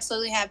 yes. You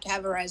absolutely have to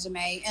have a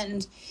resume,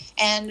 and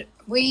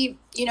we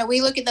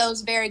look at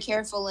those very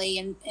carefully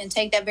and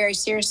take that very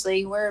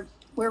seriously. We're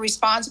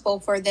responsible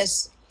for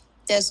this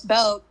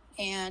boat,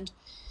 and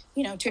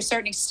to a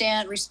certain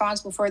extent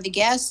responsible for the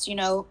guests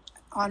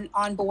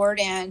on board,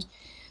 and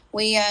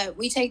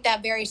we take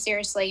that very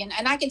seriously.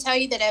 And I can tell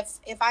you that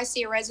if I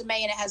see a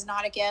resume and it has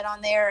Nautic Ed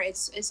on there,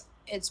 it's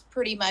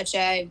pretty much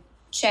a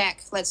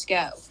check, let's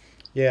go.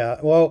 Yeah,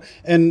 well,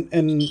 and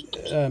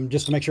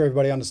just to make sure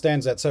everybody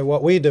understands that, so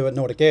what we do at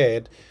Nordic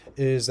Ed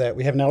is that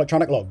we have an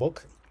electronic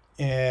logbook,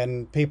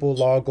 and people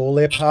log all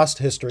their past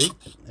history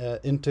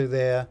into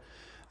their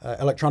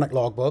electronic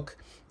logbook,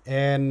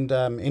 and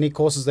any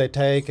courses they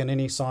take and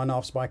any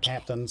sign-offs by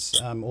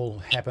captains all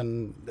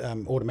happen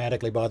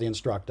automatically by the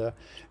instructor,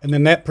 and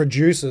then that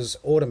produces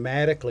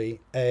automatically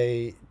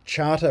a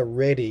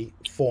charter-ready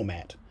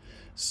format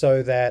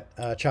so that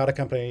a charter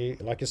company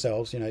like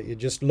yourselves, you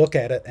just look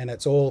at it and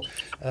it's all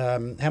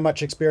how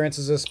much experience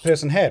has this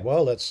person had?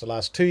 Well, it's the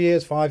last 2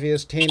 years, 5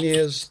 years, 10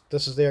 years.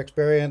 This is their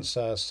experience,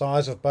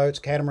 size of boats,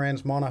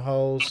 catamarans,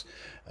 monohulls,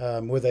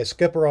 were they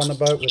skipper on the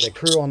boat, were they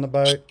crew on the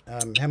boat,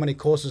 how many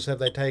courses have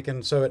they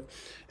taken? So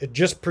it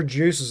just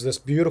produces this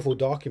beautiful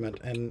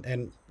document,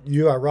 and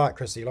you are right,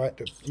 Christy,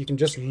 like you can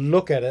just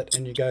look at it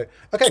and you go,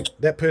 okay,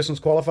 that person's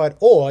qualified,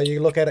 or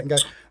you look at it and go,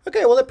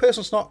 okay, well, that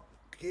person's not,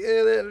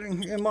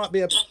 it might be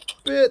a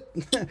bit,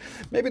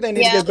 maybe they need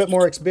to Yeah. get a bit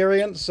more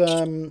experience,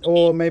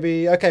 or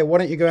maybe, okay, why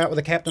don't you go out with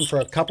a captain for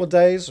a couple of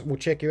days, we'll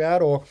check you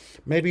out, or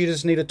maybe you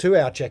just need a 2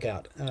 hour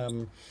checkout.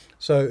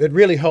 So it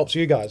really helps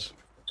you guys.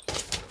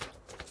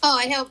 Oh,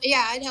 it helps.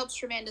 Yeah, it helps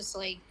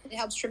tremendously. It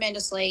helps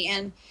tremendously,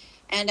 and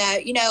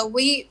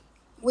we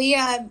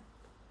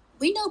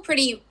know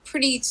pretty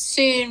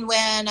soon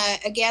when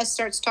a guest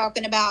starts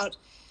talking about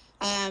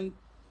um,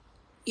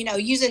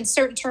 using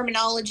certain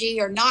terminology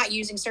or not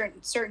using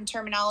certain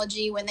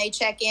terminology when they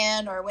check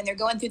in or when they're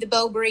going through the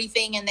bow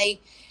briefing, and they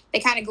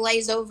kind of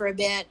glaze over a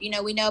bit.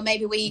 We know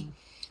maybe we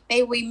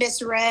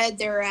misread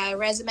their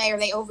resume, or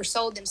they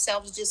oversold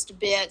themselves just a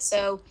bit.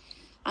 So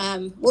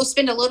we'll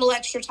spend a little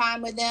extra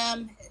time with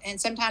them, and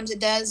sometimes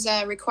it does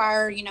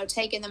require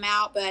taking them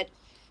out, but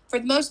for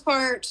the most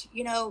part,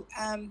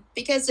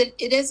 because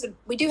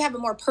we do have a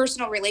more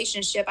personal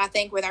relationship, I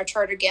think, with our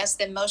charter guests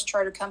than most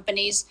charter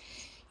companies.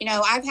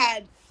 I've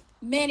had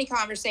many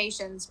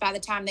conversations by the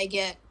time they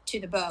get to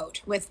the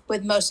boat with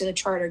most of the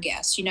charter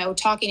guests,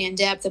 talking in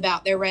depth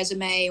about their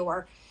resume,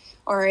 or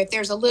if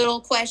there's a little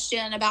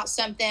question about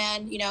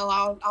something,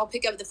 I'll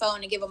pick up the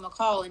phone and give them a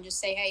call and just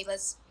say, hey,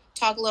 let's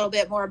talk a little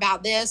bit more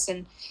about this,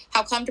 and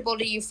how comfortable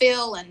do you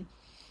feel? And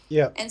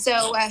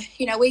so,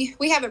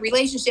 we have a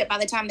relationship by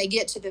the time they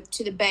get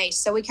to the base.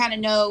 So we kind of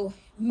know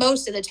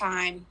most of the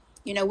time,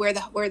 where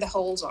the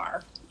holes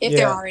are, if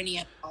there are any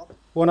at all.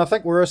 Well, and I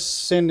think we're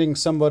sending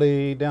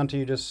somebody down to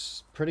you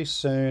just pretty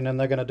soon, and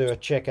they're going to do a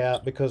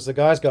checkout because the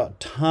guy's got a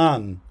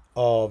ton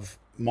of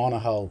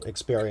monohull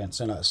experience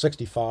in a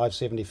 65,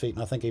 70 feet,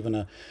 and I think even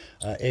a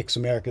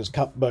ex-America's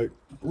Cup boat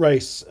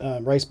race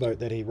boat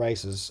that he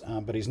races,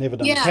 but he's never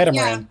done a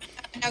catamaran.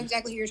 I know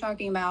exactly who you're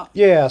talking about.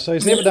 Yeah, so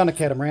he's never done a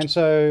catamaran.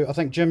 So I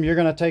think, Jim, you're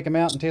going to take him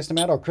out and test him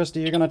out, or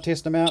Christy, you're going to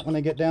test him out when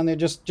they get down there.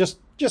 Just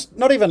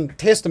not even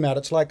test him out.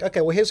 It's like,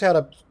 okay, well, here's how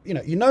to,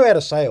 you know how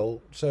to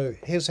sail, so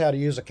here's how to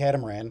use a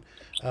catamaran.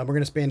 We're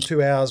going to spend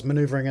 2 hours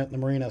maneuvering it in the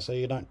marina, so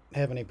you don't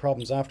have any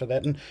problems after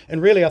that.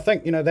 And really, I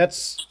think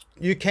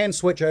you can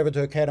switch over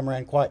to a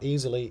catamaran quite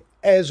easily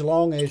as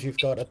long as you've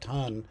got a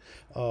ton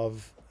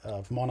of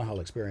monohull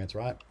experience,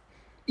 right?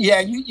 Yeah,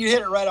 you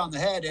hit it right on the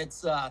head.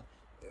 It's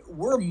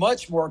we're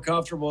much more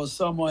comfortable with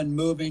someone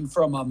moving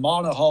from a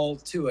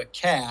monohull to a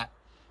cat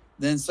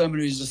than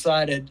somebody who's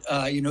decided,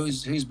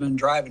 who's been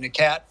driving a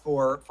cat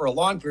for a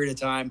long period of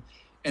time,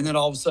 and then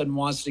all of a sudden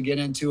wants to get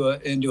into a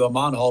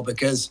monohull,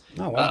 because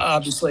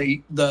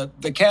obviously the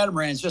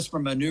catamarans, just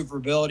from a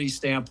maneuverability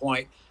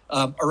standpoint,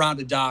 around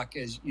a dock,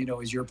 as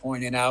you're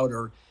pointing out,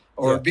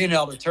 or being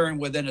able to turn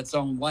within its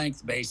own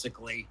length,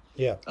 basically.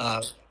 Yeah.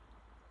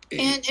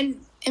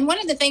 And one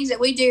of the things that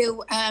we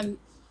do,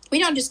 we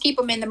don't just keep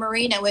them in the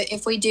marina.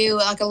 If we do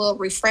like a little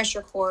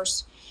refresher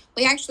course,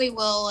 we actually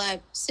will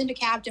send a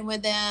captain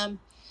with them.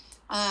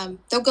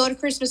 They'll go to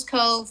Christmas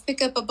Cove,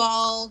 pick up a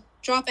ball,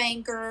 drop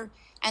anchor,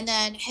 and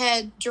then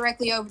head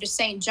directly over to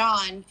St.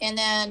 John. And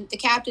then the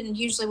captain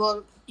usually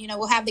will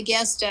have the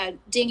guest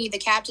dinghy the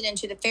captain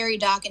into the ferry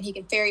dock, and he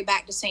can ferry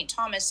back to St.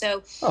 Thomas.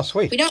 So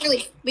sweet. We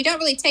don't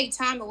really take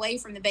time away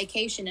from the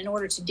vacation in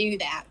order to do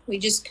that. We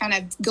just kind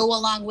of go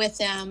along with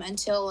them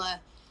until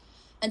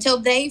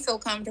they feel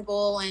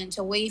comfortable, and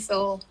until we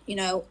feel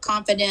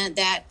confident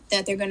that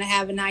they're going to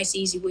have a nice,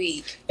 easy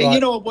week.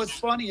 And what's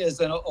funny is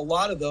that a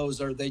lot of those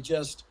are they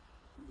just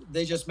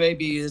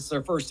maybe it's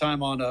their first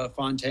time on a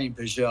Fontaine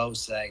Peugeot,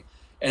 say,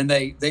 and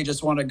they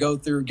just want to go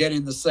through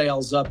getting the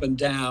sails up and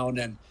down,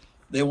 and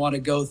they want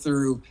to go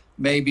through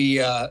maybe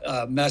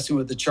messing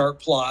with the chart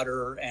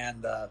plotter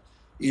and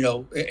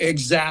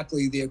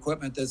exactly the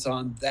equipment that's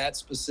on that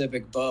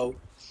specific boat.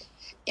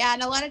 Yeah,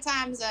 and a lot of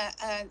times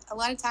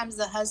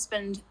the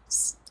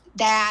husband's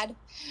dad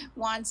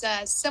wants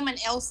someone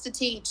else to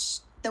teach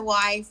the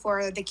wife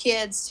or the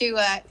kids to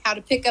how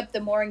to pick up the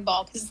mooring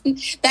ball, because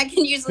that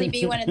can usually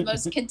be one of the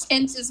most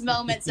contentious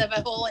moments of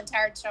a whole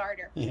entire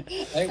charter. Yeah.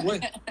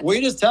 Hey, we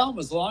just tell them,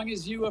 as long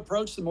as you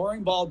approach the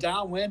mooring ball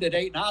downwind at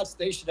 8 knots,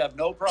 they should have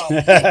no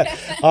problem.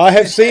 I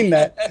have seen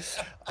that.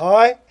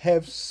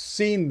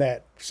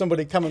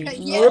 Somebody coming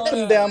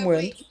ripping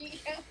downwind.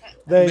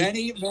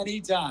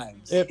 Many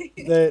times.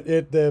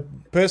 The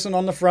person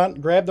on the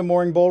front grabbed the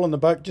mooring ball and the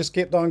boat just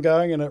kept on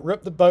going and it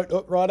ripped the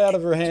boat right out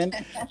of her hand.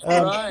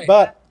 Right.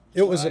 But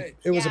it was Right.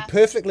 it was a Yeah.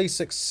 perfectly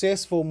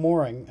successful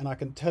mooring, and I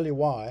can tell you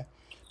why,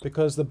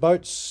 because the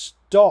boat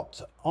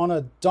stopped on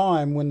a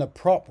dime when the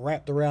prop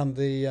wrapped around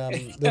the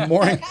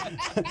mooring,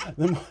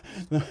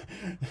 the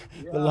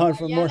line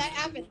from Yeah, mooring. that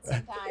happens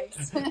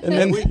sometimes. And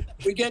then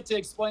we get to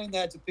explain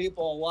that to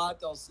people a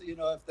lot. They'll,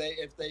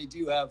 if they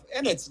do have,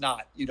 and it's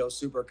not,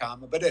 super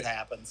common, but it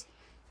happens.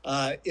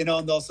 And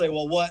they'll say,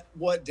 well,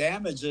 what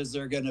damages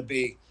are going to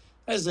be?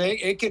 I say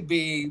it could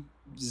be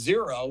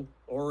zero,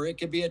 or it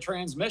could be a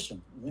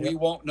transmission. We Yep.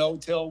 won't know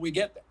till we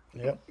get there.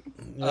 Yep.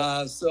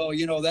 So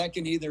that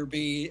can either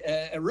be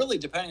really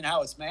depending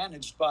how it's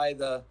managed by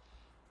the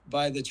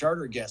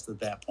charter guest at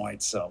that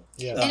point. So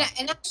Yeah.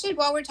 And actually,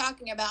 while we're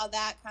talking about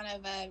that kind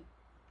of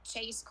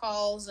chase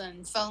calls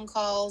and phone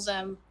calls,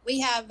 we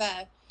have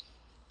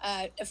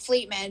a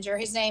fleet manager.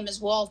 His name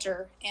is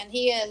Walter, and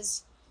he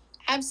is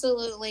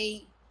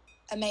absolutely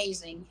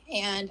amazing.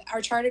 And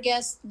our charter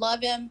guests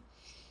love him.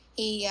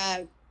 He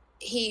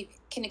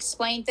can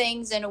explain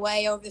things in a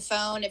way over the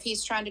phone if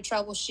he's trying to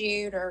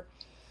troubleshoot or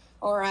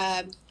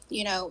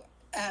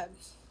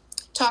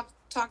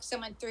talk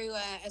someone through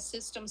a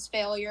systems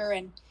failure,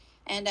 and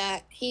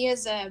he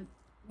is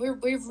we're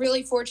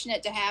really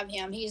fortunate to have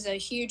him. He's a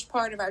huge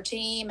part of our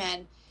team,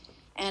 and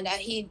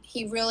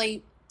he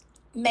really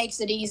makes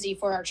it easy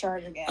for our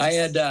charter guests.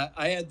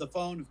 I had the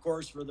phone, of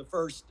course, for the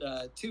first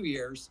 2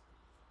 years,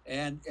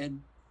 and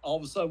all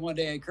of a sudden one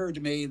day it occurred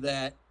to me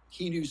that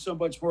he knew so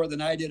much more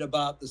than I did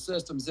about the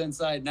systems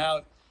inside and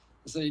out.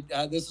 I said,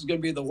 this is going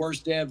to be the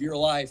worst day of your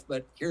life,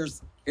 but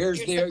here's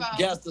the phone.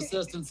 guest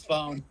assistance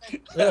phone.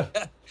 Yeah.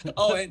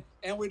 Oh,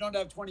 and we don't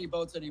have 20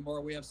 boats anymore.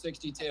 We have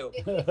 62.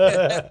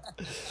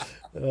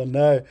 Oh,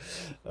 no.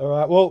 All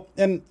right. Well,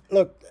 and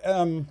look,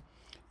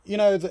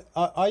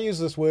 I use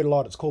this word a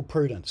lot. It's called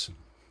prudence,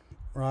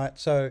 right?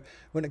 So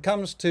when it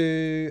comes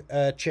to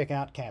a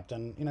checkout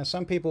captain,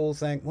 some people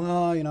think,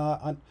 well,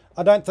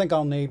 I don't think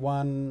I'll need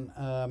one.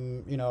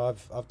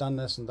 I've done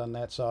this and done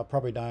that, so I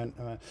probably don't.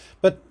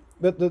 But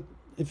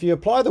if you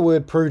apply the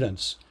word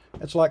prudence,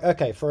 it's like,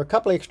 okay, for a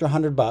couple extra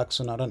 $100,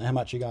 and I don't know how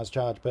much you guys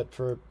charge, but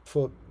for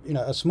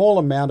a small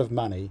amount of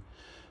money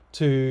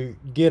to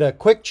get a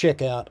quick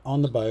checkout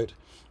on the boat.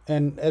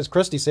 And as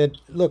Christy said,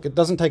 look, it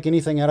doesn't take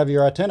anything out of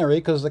your itinerary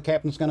because the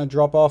captain's going to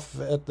drop off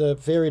at the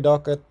ferry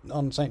dock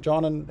on St.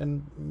 John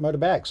and motor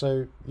back.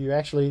 So you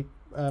actually,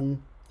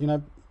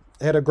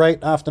 had a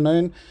great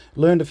afternoon,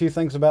 learned a few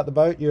things about the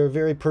boat. You're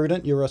very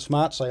prudent. You're a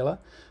smart sailor.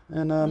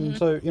 And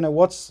so,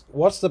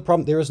 what's the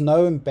problem? There is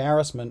no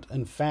embarrassment.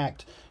 In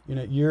fact,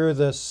 you're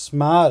the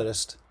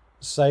smartest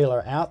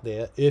sailor out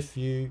there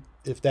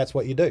if that's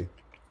what you do,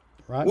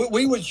 right?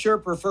 We would sure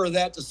prefer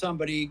that to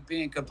somebody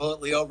being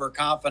completely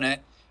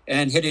overconfident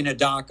and hitting a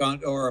dock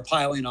or a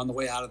piling on the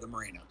way out of the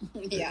marina.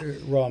 Yeah,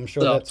 Well, I'm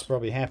sure that's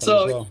probably happened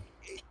so, as well.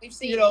 we've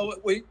seen.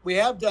 We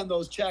have done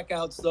those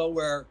checkouts though,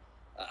 where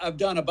I've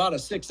done about a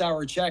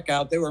 6-hour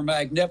checkout. They were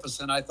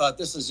magnificent. I thought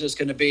this is just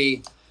going to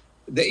be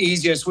the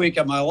easiest week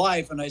of my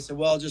life. And I said,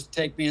 well, just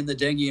take me in the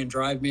dinghy and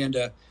drive me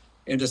into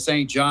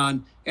St.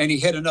 John. And he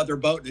hit another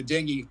boat in a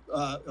dinghy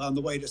on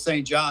the way to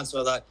St. John.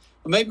 So I thought,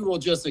 well, maybe we'll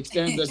just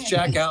extend this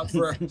checkout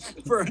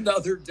for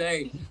another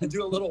day and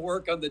do a little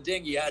work on the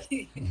dinghy. I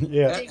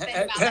Yeah,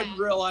 hadn't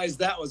realized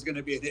that was going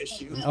to be an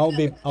issue.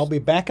 I'll be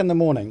back in the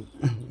morning.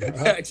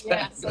 Exactly.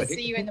 Yeah, so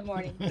see you in the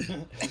morning.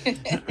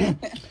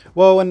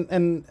 Well,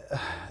 and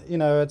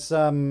it's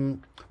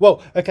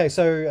okay.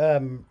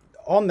 So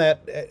on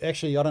that,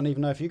 actually, I don't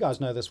even know if you guys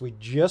know this. We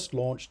just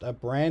launched a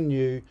brand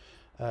new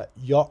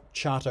yacht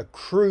charter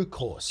crew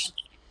course,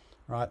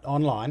 right,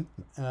 online.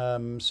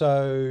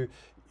 So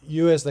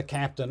you as the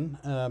captain,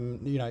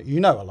 you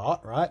know a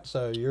lot, right?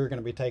 So you're going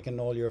to be taking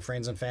all your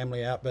friends and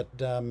family out, but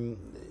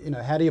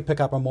how do you pick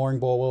up a mooring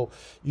ball? Well,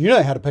 you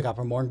know how to pick up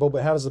a mooring ball,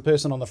 but how does the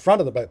person on the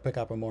front of the boat pick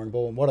up a mooring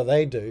ball, and what do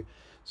they do?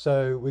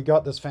 So we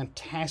got this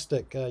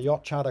fantastic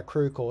yacht charter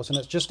crew course, and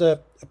it's just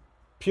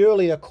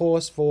purely a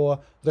course for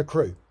the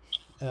crew.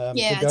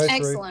 Yeah, to go it's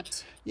through.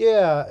 excellent.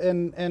 Yeah,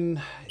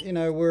 and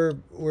we're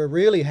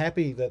really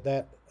happy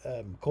that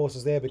course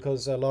is there,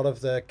 because a lot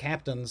of the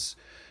captains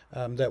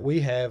that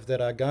we have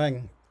that are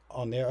going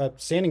on there are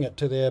sending it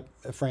to their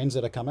friends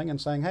that are coming and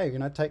saying, hey,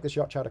 take this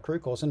yacht charter crew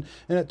course, and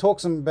it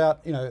talks them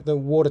about the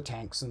water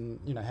tanks and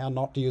how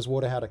not to use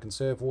water, how to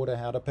conserve water,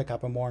 how to pick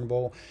up a mooring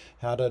ball,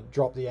 how to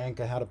drop the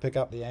anchor, how to pick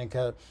up the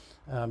anchor,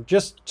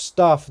 just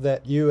stuff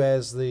that you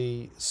as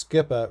the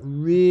skipper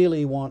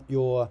really want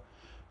your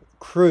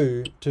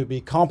crew to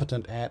be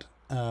competent at,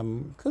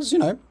 because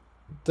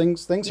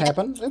things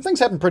happen, and things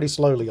happen pretty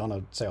slowly on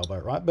a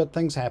sailboat, right? But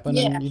things happen,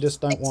 and you just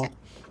don't want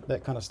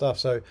that kind of stuff.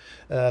 So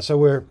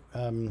we're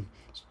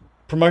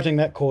promoting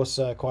that course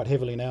quite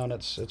heavily now, and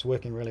it's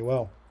working really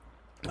well.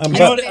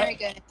 Very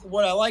good.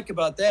 What I like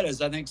about that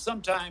is I think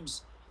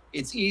sometimes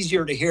it's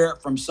easier to hear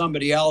it from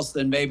somebody else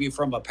than maybe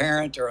from a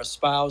parent or a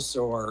spouse,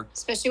 or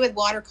Especially with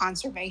water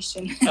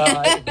conservation.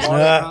 water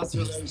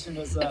conservation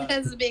is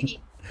That's a biggie.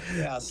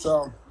 Yeah.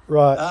 So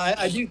Right.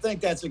 I do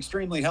think that's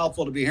extremely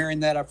helpful to be hearing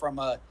that from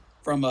a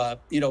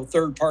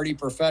third party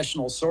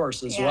professional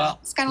source as Yeah, well.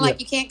 it's kind of Yeah. like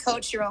you can't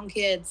coach your own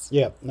kids.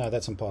 Yeah. No,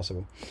 that's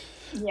impossible.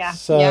 Yeah, yeah,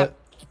 So,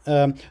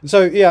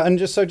 so yeah, and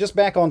just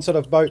back on sort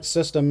of boat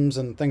systems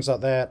and things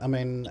like that. I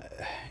mean,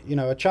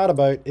 a charter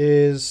boat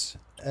is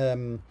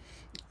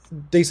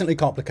decently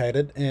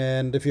complicated,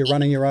 and if you're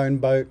running your own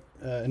boat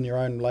in your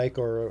own lake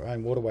or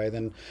own waterway,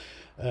 then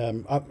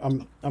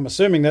I'm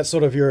assuming that's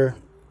sort of your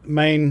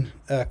main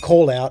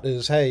call out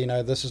is, hey,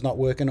 this is not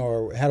working,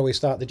 or how do we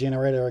start the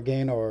generator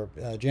again, or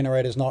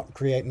generator's not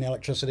creating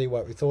electricity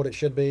what we thought it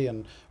should be,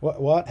 and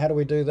how do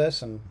we do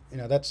this, and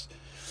that's.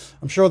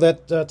 I'm sure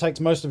that takes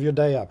most of your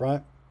day up,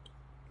 right?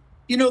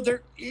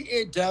 There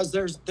it does.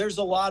 There's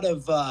a lot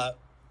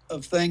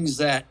of things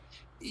that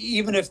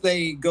even if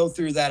they go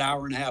through that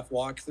hour and a half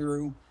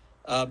walkthrough,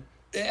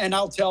 and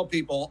I'll tell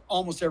people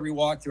almost every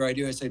walkthrough I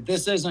do, I say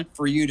this isn't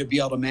for you to be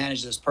able to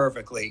manage this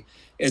perfectly.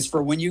 It's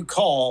for when you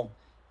call,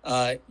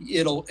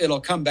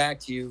 it'll come back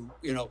to you.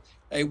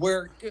 Hey,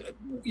 where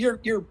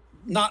you're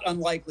not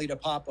unlikely to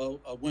pop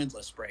a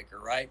windlass breaker,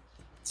 right?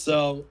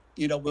 So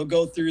we'll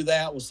go through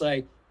that. We'll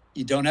say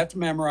you don't have to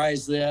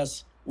memorize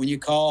this. When you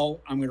call,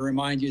 I'm going to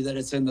remind you that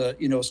it's in the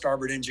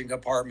starboard engine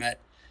compartment,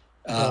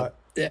 on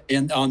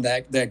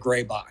that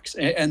gray box,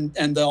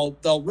 and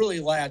they'll really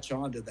latch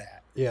onto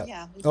that. Yeah.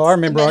 yeah. Oh, I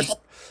remember I The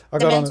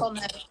got on mental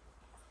note.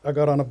 I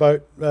got on a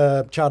boat,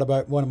 charter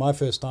boat, one of my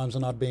first times,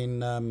 and I'd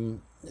been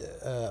on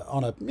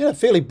a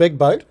fairly big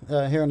boat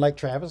here in Lake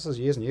Travis. This was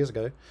years and years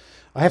ago.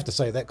 I have to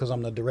say that because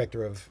I'm the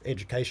director of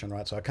education,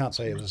 right? So I can't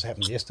say this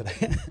happened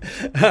yesterday,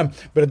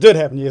 but it did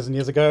happen years and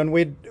years ago. And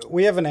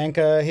we have an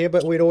anchor here,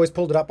 but we'd always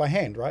pulled it up by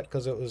hand, right?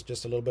 Because it was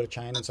just a little bit of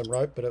chain and some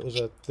rope, but it was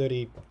a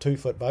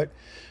 32-foot boat.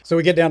 So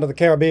we get down to the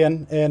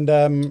Caribbean, and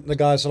the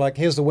guys are like,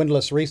 "Here's the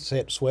windlass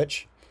reset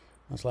switch."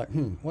 I was like,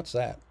 what's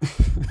that?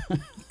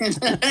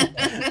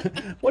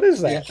 What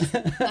is that?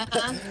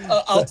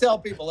 Uh-huh. I'll tell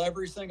people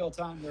every single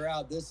time they're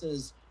out, this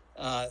is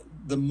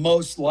the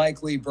most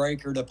likely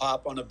breaker to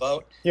pop on a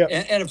boat. Yeah.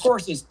 And of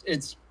course,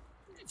 it's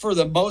for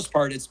the most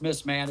part, it's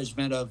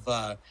mismanagement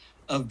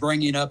of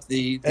bringing up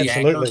the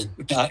Absolutely.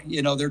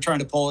 anchor. They're trying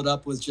to pull it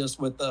up with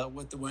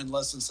the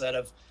windlass instead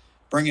of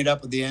bringing it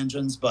up with the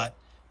engines. But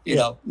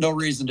no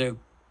reason to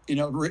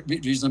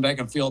reason to make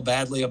them feel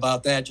badly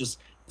about that. Just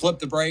flip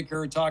the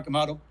breaker, talk them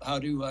how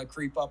to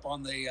creep up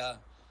on the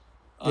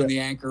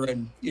anchor,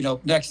 and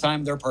next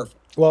time they're perfect.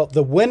 Well,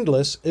 the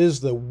windlass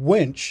is the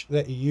winch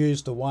that you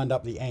use to wind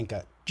up the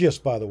anchor,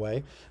 just by the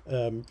way,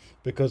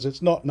 because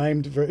it's not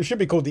named it should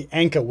be called the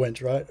anchor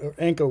winch, right? Or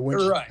anchor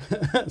winch. Right.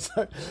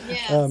 so,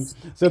 Yes.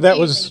 so that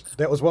was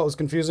what was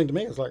confusing to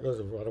me. It's like,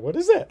 what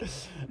is that?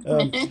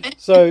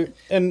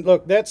 And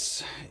look,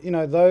 that's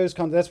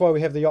that's why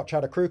we have the yacht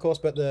charter crew course,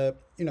 but the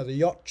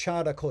yacht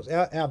charter course,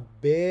 our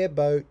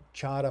bareboat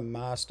charter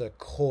master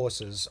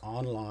courses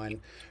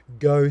online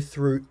go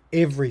through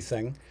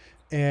everything.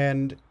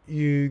 And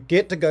you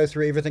get to go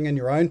through everything in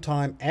your own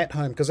time at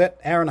home, because that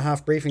hour and a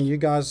half briefing you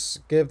guys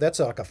give, that's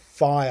like a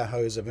fire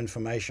hose of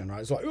information,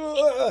 right? It's like,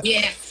 ugh!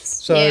 Yes.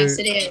 So Yes,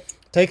 it is.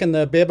 taking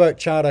the bareboat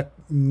charter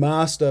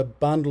master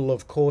bundle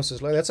of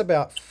courses, like that's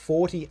about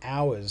 40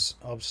 hours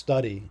of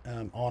study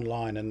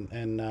online, and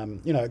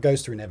it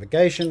goes through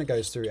navigation, it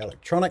goes through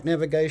electronic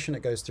navigation,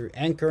 it goes through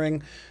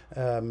anchoring,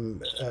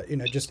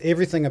 just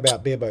everything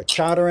about bareboat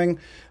chartering,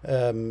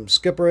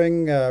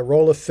 skippering,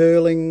 roller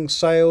furling,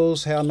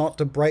 sails, how not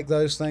to break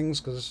those things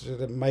because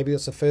maybe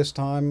it's the first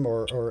time,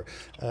 or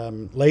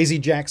lazy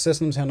jack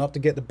systems, how not to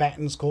get the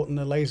battens caught in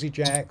the lazy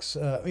jacks.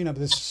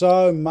 There's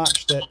so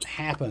much that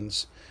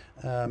happens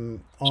on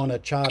a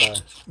charter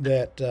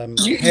that And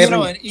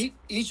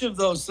each of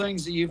those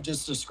things that you've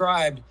just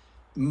described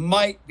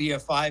might be a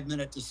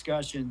 5-minute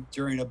discussion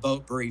during a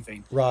boat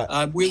briefing.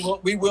 Right.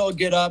 We will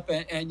get up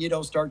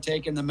and start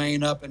taking the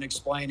main up and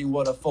explaining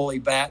what a fully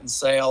batten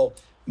sail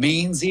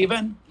means,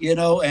 even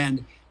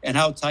and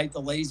how tight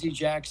the lazy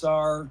jacks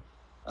are.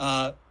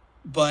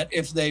 But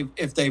if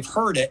they've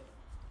heard it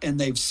and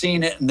they've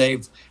seen it and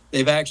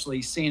they've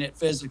actually seen it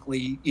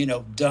physically,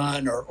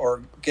 done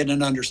or get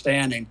an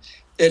understanding,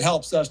 it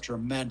helps us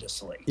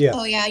tremendously. Yeah.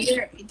 Oh yeah,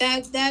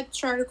 that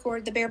charter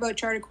course, the bareboat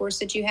charter course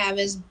that you have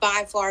is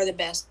by far the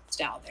best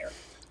out there.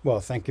 Well,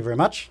 thank you very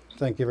much.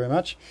 Thank you very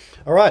much.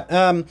 All right.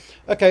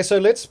 Okay, so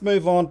let's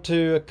move on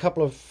to a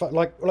couple of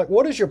like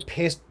what is your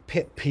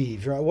pet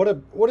peeve? Right?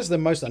 What is the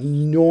most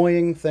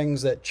annoying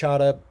things that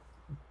charter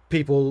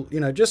people,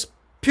 just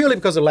purely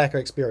because of lack of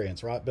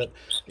experience, right? But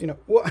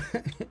what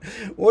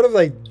what have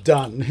they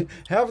done?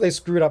 How have they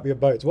screwed up your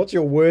boats? What's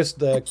your worst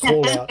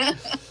call out?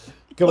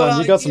 Come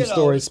on, you got some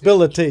stories. Spill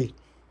the tea.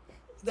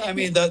 I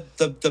mean,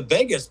 the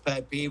biggest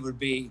pet peeve would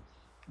be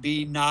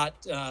not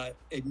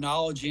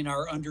acknowledging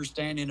our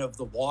understanding of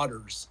the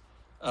waters.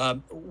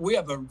 We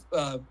have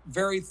a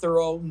very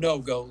thorough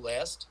no-go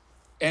list,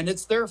 and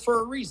it's there for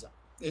a reason.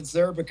 It's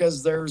there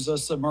because there's a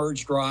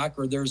submerged rock,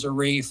 or there's a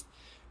reef,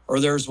 or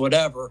there's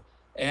whatever.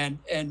 And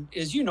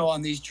as you know,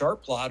 on these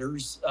chart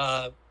plotters,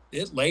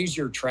 it lays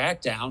your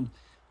track down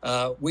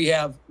We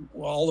have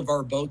all of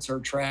our boats are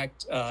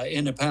tracked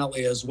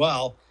independently as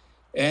well,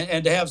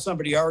 and to have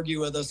somebody argue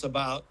with us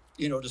about,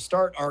 to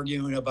start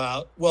arguing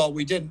about, well,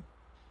 we didn't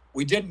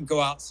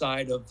go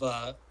outside of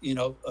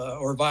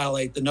or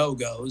violate the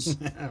no-goes,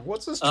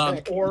 What's this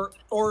trick?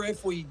 or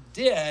if we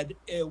did,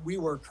 we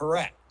were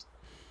correct.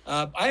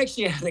 I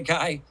actually had a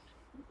guy.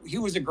 He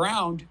was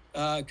aground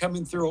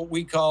coming through what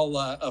we call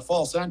a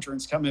false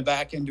entrance, coming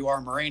back into our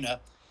marina,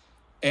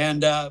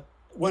 and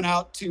went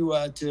out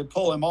to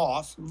pull him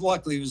off.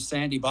 Luckily, it was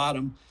sandy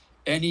bottom,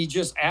 and he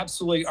just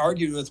absolutely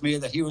argued with me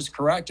that he was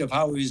correct of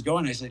how he was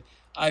going. I said,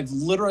 I've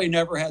literally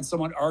never had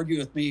someone argue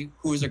with me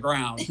who was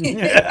aground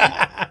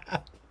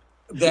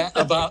that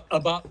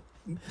about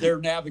their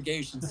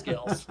navigation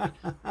skills.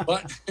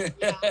 But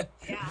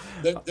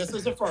this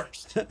is a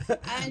first.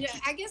 And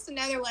I guess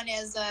another one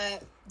is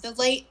the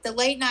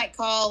late night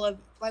call of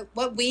like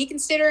what we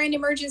consider an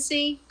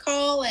emergency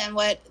call and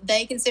what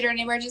they consider an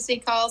emergency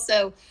call.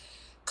 So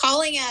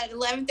calling at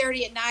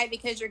 11:30 at night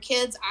because your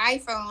kid's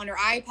iPhone or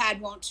iPad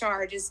won't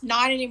charge is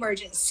not an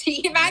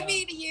emergency. It might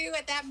be to you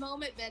at that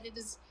moment, but it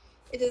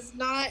is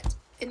not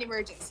an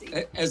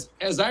emergency.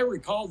 As I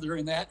recall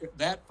during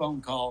that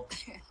phone call,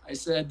 I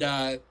said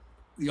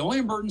the only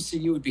emergency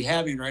you would be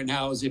having right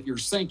now is if you're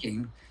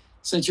sinking.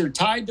 Since you're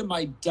tied to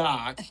my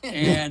dock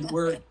and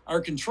our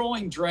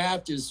controlling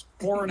draft is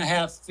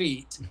 4.5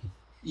 feet,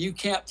 you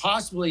can't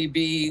possibly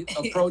be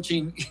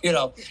approaching,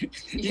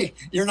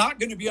 you're not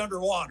going to be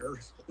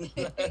underwater.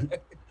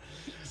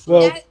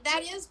 Well,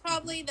 that is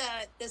probably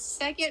the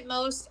second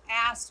most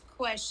asked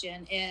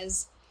question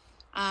is,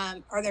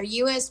 are there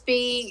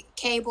USB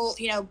cable,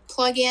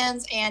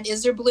 plug-ins, and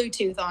is there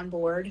Bluetooth on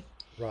board?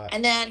 right.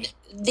 And then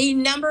the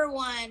number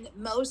one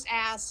most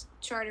asked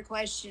charter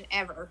question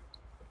ever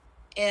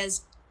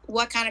is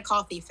what kind of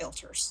coffee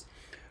filters?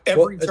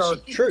 Every It's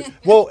charter. true.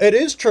 Well, it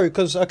is true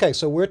because, okay,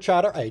 so we're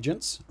charter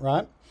agents,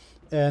 right?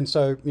 And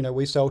so,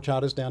 we sell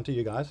charters down to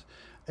you guys.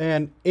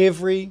 And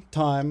every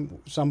time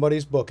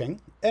somebody's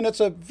booking, and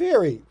it's a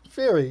very,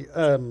 very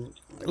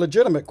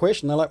legitimate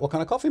question. They're like, what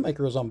kind of coffee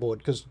maker is on board?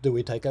 Because do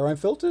we take our own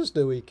filters?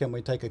 Can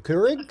we take a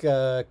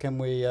Keurig? Can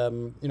we,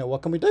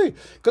 what can we do?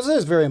 Because it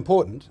is very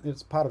important.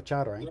 It's part of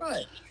chartering.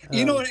 Right.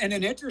 And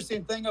an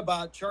interesting thing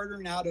about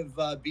chartering out of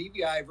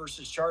BVI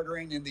versus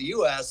chartering in the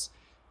U.S.,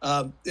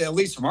 at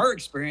least from our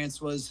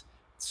experience, was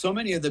so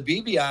many of the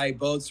BVI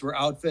boats were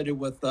outfitted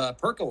with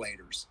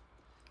percolators.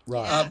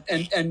 Right.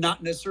 And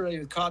not necessarily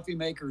with coffee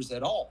makers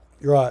at all.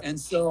 Right. And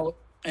so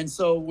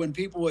when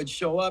people would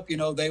show up,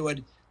 they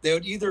would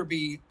either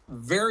be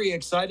very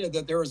excited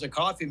that there was a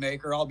coffee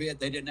maker, albeit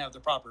they didn't have the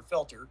proper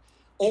filter,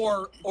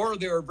 or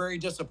they were very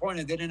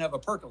disappointed they didn't have a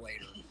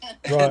percolator.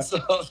 Right. And so,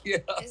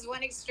 Is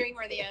one extreme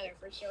or the other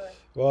for sure.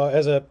 Well,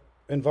 as a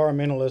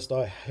environmentalist,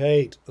 I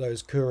hate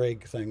those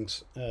Keurig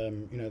things.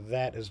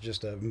 That is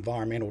just an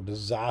environmental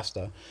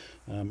disaster.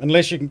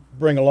 Unless you can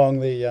bring along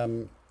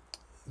the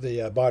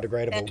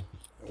biodegradable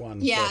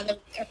ones. Yeah,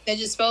 the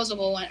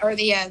disposable one or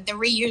the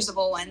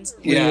reusable ones.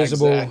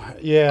 Reusable.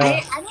 Exactly.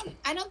 Yeah.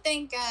 I don't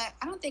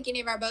think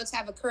any of our boats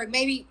have a Keurig.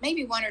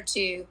 Maybe one or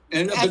two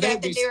And have but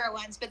they'd the be, newer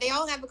ones, but they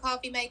all have a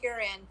coffee maker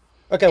and.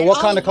 Okay, And what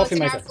all kind the of coffee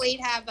boats maker? in our fleet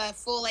have a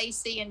full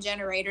AC and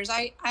generators.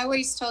 I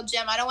always told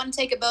Jim I don't want to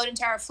take a boat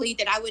into our fleet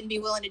that I wouldn't be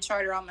willing to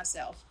charter on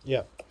myself.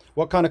 Yeah.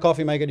 What kind of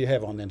coffee maker do you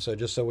have on then? So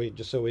just so we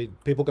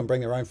people can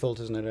bring their own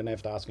filters and they don't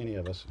have to ask any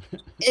of us.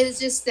 It's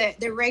just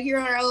the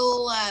regular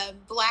old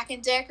Black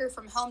and Decker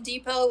from Home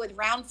Depot with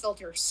round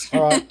filters.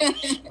 All right,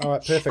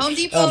 perfect. Home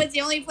Depot is the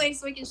only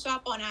place we can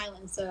shop on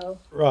island. So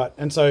Right,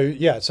 and so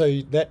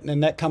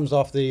that comes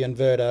off the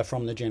inverter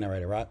from the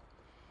generator, right?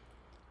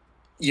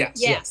 yes.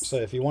 yes, So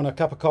if you want a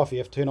cup of coffee, you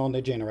have to turn on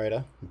the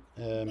generator,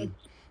 and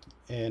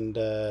And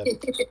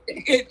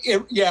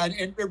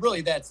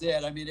really that's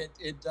it. I mean,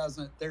 it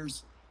doesn't.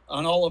 There's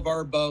on all of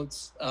our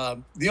boats.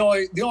 The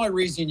only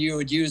reason you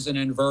would use an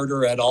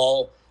inverter at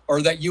all,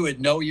 or that you would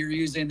know you're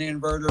using the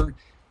inverter,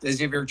 is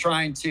if you're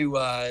trying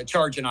to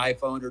charge an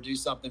iPhone or do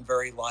something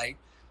very light.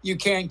 You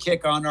can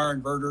kick on our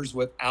inverters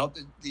without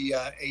the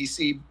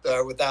AC,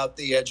 without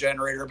the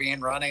generator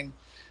being running,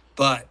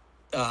 but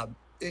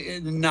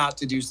not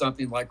to do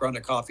something like run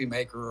a coffee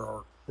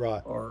maker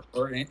right. or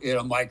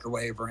a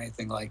microwave or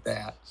anything like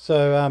that.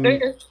 So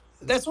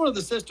That's one of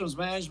the systems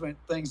management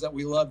things that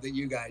we love that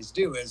you guys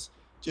do, is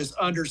just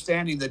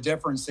understanding the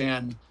difference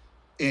in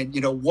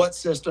what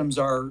systems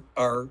are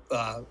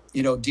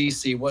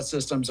DC, what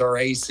systems are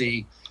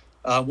AC.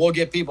 We'll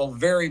get people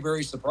very,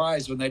 very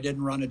surprised when they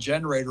didn't run a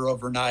generator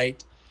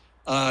overnight.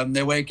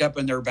 They wake up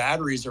and their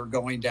batteries are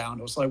going down.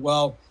 It's like,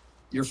 well,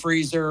 your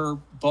freezer,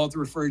 both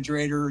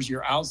refrigerators,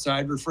 your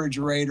outside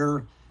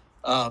refrigerator,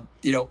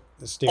 the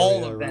stereo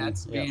all of room,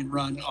 that's yeah. being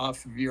run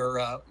off of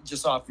your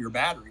just off your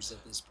batteries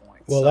at this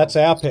point. Well, So- that's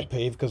our pet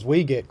peeve because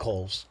we get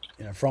calls,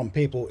 from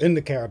people in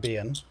the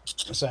Caribbean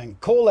saying,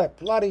 "Call that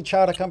bloody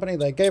charter company.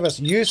 They gave us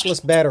useless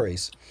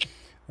batteries."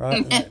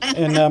 Right,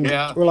 and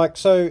Yeah. we're like,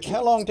 "So,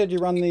 how long did you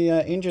run the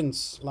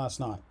engines last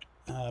night?"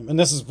 And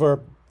this is for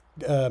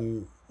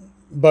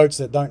boats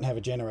that don't have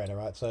a generator,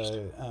 right?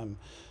 So,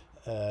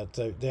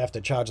 So they have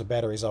to charge the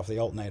batteries off the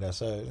alternator.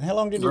 So how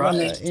long did you run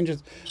Right. the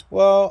engines?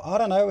 Well, I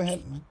don't know. We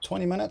had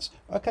 20 minutes.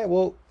 Okay,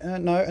 well,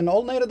 no, an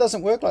alternator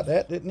doesn't work like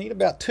that. It need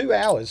about 2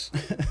 hours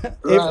Right. in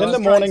the Let's try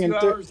morning 2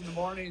 hours in the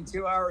morning and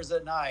 2 hours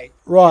at night,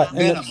 right.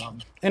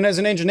 minimum. And as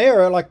an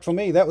engineer, like for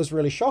me, that was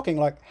really shocking.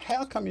 Like,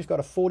 how come you've got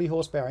a 40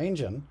 horsepower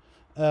engine,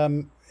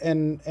 and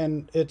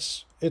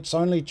it's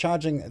only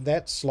charging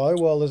that slow?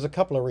 Well, there's a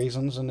couple of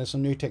reasons, and there's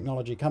some new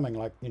technology coming,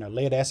 like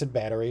lead acid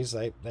batteries.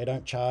 They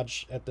don't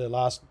charge at the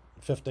last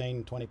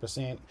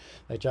 15-20%.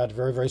 They charge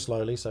very, very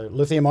slowly. So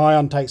lithium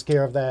ion takes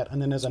care of that.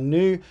 And then there's a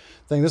new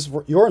thing. This is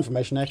for your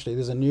information, actually.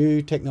 There's a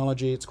new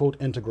technology. It's called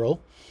Integral.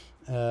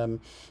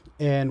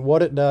 And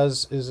what it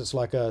does is it's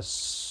like a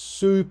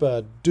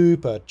super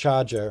duper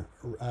charger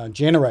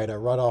generator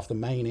right off the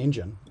main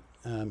engine.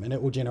 And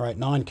it will generate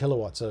 9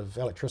 kilowatts of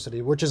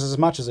electricity, which is as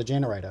much as a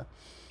generator.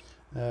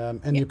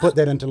 And you put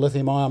that into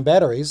lithium ion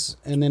batteries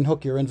and then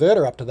hook your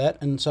inverter up to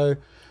that. And so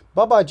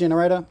bye-bye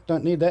generator,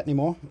 don't need that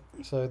anymore.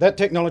 So that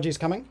technology is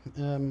coming.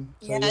 Yeah,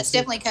 it's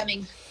definitely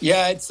coming.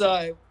 Yeah, it's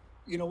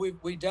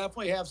we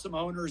definitely have some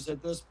owners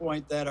at this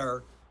point that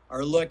are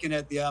looking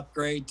at the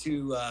upgrade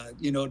to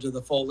to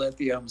the full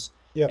lithiums.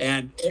 Yeah.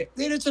 And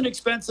it's an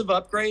expensive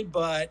upgrade,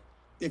 but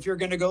if you're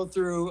going to go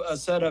through a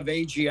set of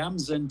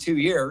AGMs in 2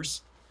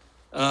 years,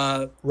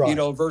 Right.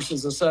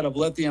 versus a set of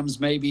lithiums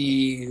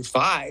maybe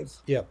 5,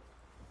 Yep.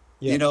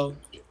 Yep.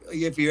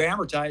 if you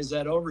amortize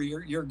that over,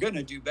 you're going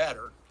to do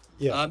better.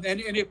 Yeah.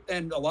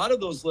 And a lot of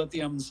those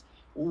lithiums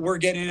we're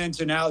getting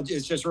into now,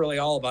 it's just really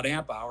all about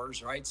amp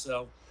hours, right?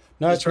 So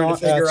No, just it's trying not.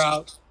 to figure It's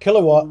out.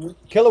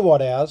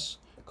 kilowatt hours,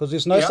 because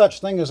there's no Yeah.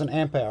 such thing as an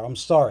amp hour. I'm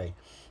sorry.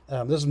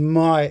 This is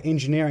my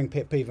engineering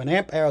pet peeve. An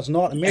amp hour is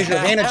not a measure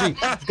of energy.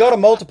 You've got to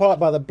multiply it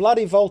by the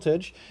bloody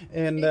voltage,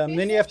 and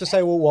then you have to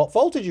say, well, what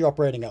voltage are you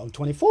operating at? On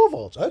 24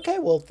 volts. Okay,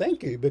 well,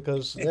 thank you,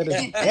 because that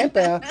is amp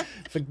hour.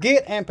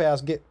 Forget amp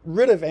hours. Get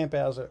rid of amp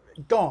hours.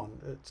 Gone.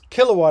 It's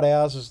kilowatt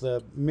hours is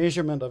the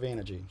measurement of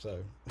energy. So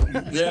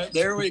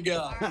There we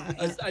go.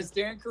 I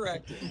stand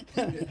corrected.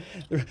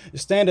 you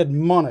stand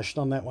admonished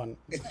on that one.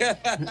 Yeah,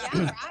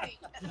 right.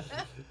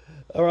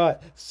 All right,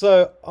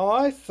 so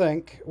I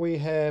think we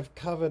have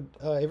covered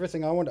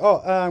everything I want.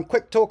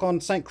 Quick talk on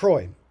St.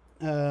 Croix.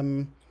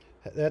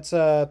 That's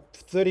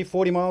 30,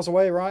 40 miles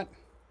away, right?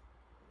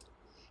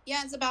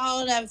 Yeah, it's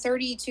about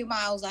 32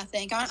 miles, I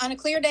think. On a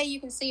clear day, you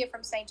can see it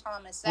from St.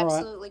 Thomas. All right.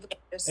 Absolutely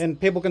gorgeous. And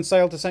people can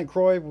sail to St.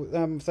 Croix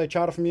if they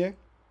charter from you?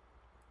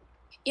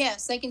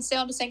 Yes, they can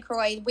sail to St.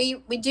 Croix.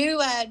 We do,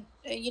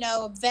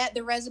 vet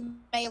the resume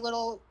a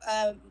little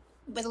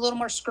with a little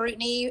more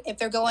scrutiny if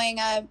they're going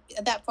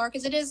that far,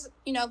 because it is,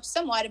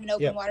 somewhat of an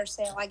open Yep. water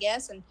sail, I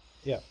guess. And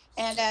Yeah.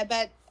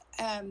 but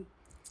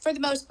for the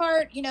most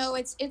part,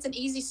 it's an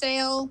easy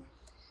sail.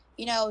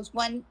 It's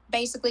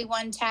basically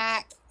one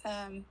tack.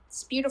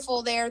 It's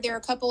beautiful there. There are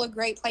a couple of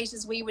great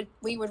places we would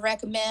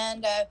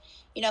recommend.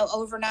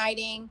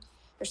 Overnighting.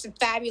 There's some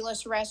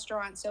fabulous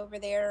restaurants over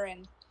there,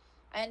 and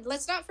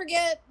let's not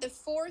forget the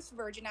fourth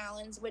Virgin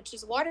Islands, which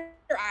is Water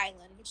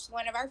Island, which is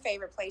one of our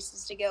favorite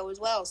places to go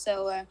as well.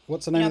 So,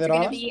 What's the name of if that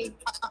you're going to island?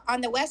 be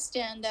on the west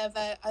end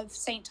of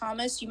St.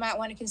 Thomas, you might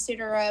want to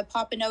consider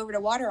popping over to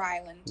Water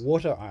Island.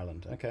 Water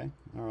Island. Okay.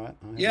 All right.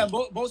 Yeah,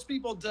 most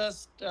people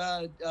just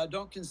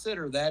don't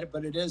consider that,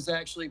 but it is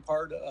actually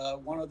part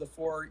one of the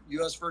 4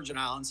 U.S. Virgin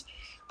Islands.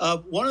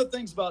 One of the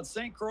things about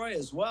St. Croix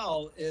as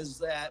well is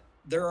that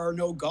there are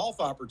no golf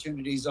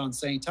opportunities on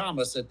St.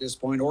 Thomas at this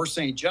point, or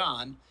St.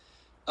 John.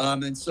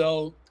 And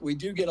so we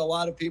do get a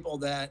lot of people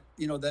that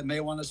may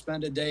want to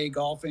spend a day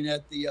golfing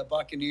at the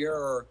Buccaneer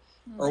or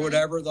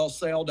whatever. They'll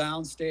sail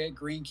down, stay at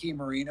Green Key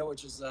Marina,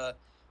 which is a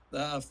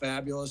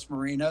fabulous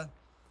marina,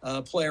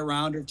 play a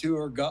round or two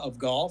of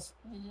golf,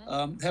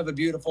 have a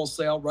beautiful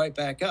sail right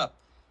back up.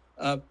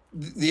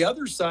 The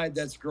other side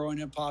that's growing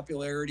in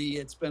popularity,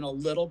 it's been a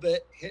little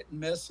bit hit and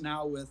miss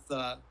now with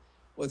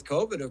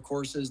COVID, of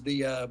course, is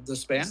the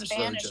Spanish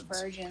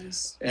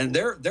Virgins. And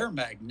they're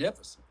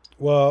magnificent.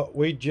 Well,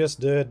 we just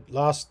did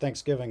last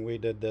Thanksgiving. We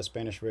did the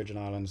Spanish Virgin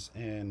Islands,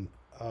 and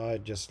I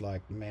just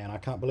man, I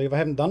can't believe I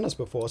haven't done this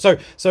before. So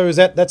is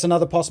that's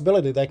another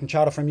possibility? They can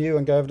charter from you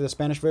and go over to the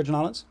Spanish Virgin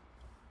Islands?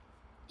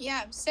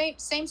 Yeah,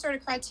 same sort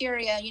of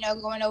criteria.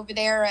 Going over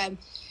there.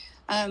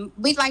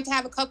 We'd like to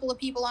have a couple of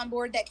people on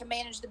board that can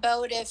manage the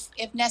boat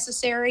if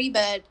necessary.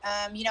 But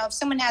if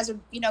someone has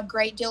a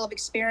great deal of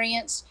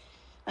experience,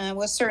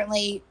 we'll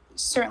certainly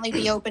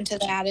be open to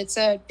that.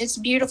 It's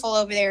beautiful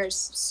over there.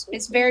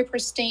 It's very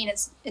pristine.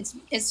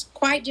 It's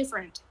quite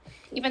different,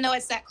 even though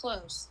it's that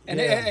close. And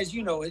as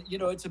you know,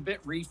 it's a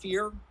bit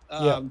reefier.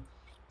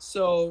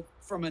 So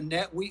from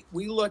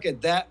we look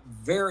at that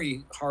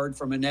very hard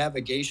from a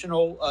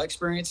navigational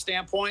experience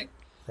standpoint.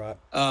 Right.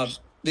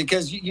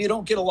 Because you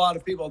don't get a lot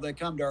of people that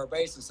come to our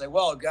base and say,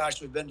 well,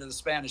 gosh, we've been to the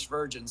Spanish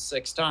Virgins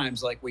 6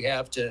 times like we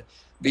have to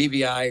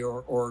BVI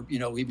or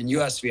even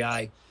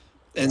USVI.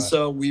 And Right.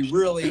 So we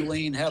really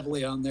lean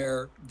heavily on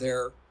their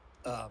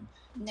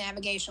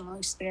navigational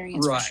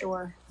experience Right. for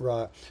sure.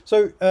 Right.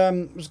 So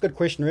it was a good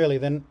question, really.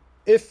 Then,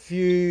 if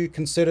you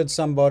considered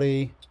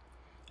somebody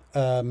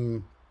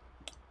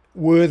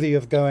worthy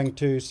of going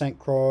to St.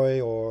 Croix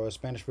or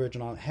Spanish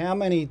Virgin Islands, how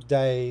many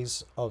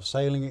days of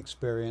sailing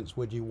experience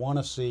would you want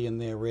to see in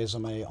their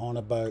resume on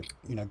a boat,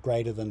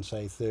 greater than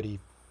say 30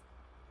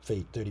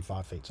 feet,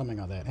 35 feet, something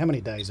like that? How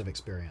many days of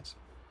experience?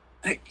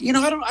 I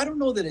don't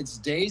know that it's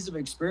days of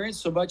experience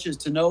so much as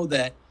to know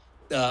that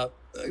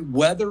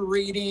weather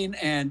reading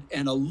and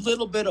a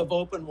little bit of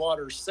open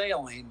water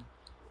sailing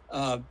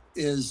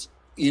is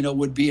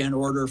would be in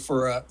order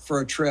for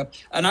a trip.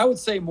 And I would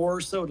say more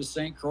so to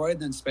St. Croix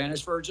than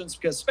Spanish Virgins,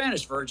 because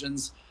Spanish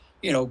Virgins,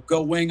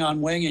 go wing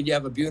on wing and you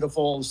have a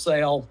beautiful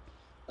sail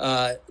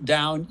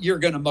down, you're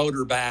going to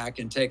motor back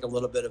and take a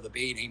little bit of a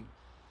beating.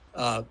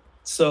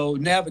 So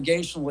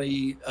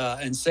navigationally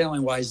and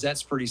sailing wise,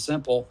 that's pretty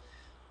simple.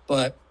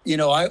 But,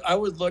 I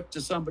would look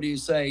to somebody who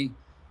say,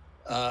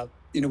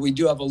 we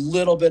do have a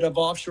little bit of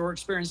offshore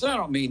experience. I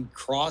don't mean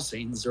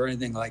crossings or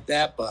anything like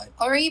that, but.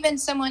 Or even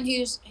someone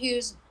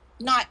who's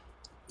not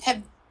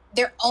have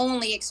their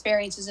only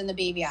experiences in the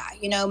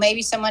BVI,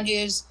 maybe someone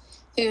who's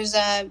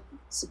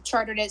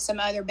chartered at some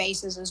other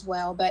bases as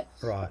well. But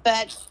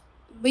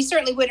we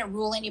certainly wouldn't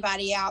rule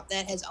anybody out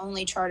that has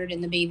only chartered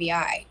in the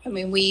BVI. I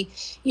mean,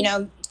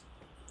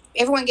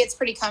 everyone gets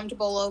pretty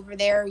comfortable over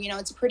there.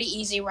 It's a pretty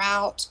easy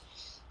route.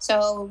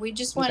 So we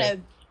just want to,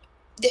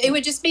 it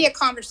would just be a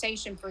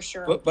conversation for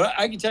sure. But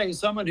I can tell you,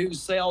 someone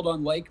who's sailed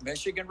on Lake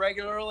Michigan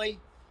regularly,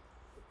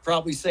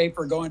 probably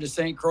safer going to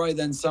St. Croix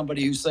than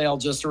somebody who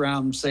sailed just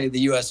around, say,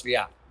 the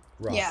USVI.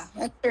 Right. Yeah,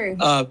 that's true.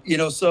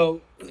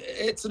 So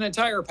it's an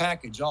entire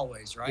package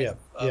always, right?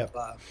 Yeah.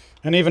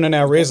 And even in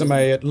our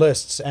resume, it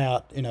lists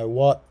out,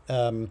 what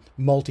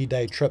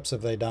multi-day trips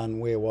have they done,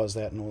 where was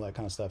that, and all that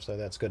kind of stuff. So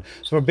that's good.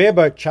 So for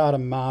Bareboat Charter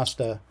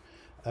Master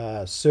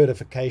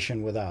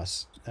certification with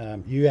us,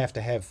 you have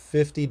to have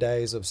 50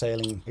 days of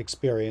sailing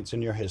experience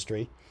in your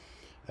history,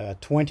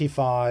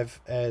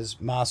 25 as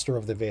master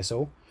of the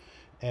vessel,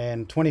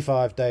 and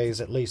 25 days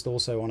at least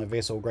also on a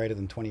vessel greater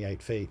than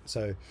 28 feet.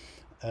 So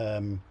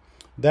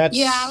that's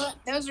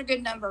those are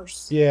good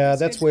numbers. Yeah,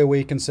 that's where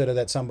we consider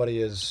that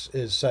somebody is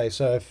safe.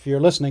 So if you're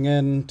listening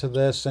in to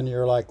this and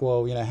you're like,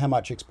 well, how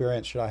much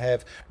experience should I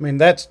have? I mean,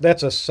 that's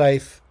a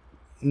safe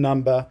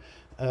number.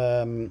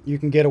 You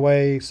can get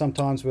away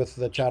sometimes with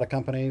the charter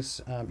companies.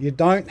 You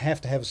don't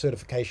have to have a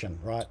certification,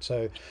 right?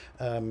 So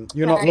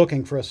you're not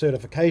looking for a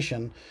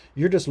certification.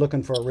 You're just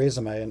looking for a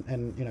resume.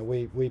 And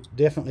we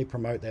definitely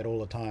promote that all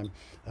the time.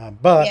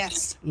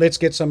 But let's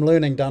get some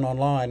learning done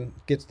online,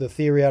 get the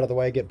theory out of the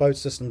way, get boat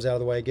systems out of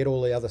the way, get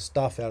all the other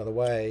stuff out of the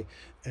way,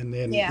 and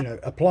then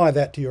apply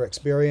that to your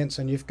experience,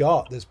 and you've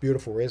got this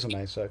beautiful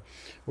resume. So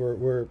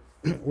we're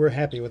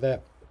happy with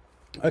that.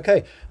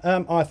 Okay,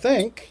 I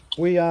think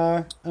we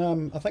are.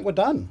 I think we're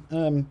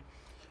done.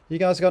 You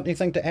guys got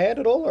anything to add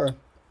at all, or?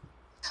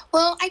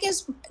 Well, I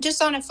guess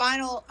just on a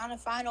final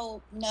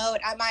note,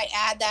 I might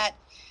add that,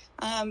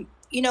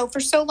 for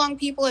so long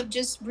people have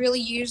just really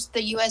used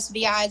the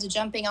USVI as a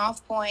jumping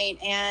off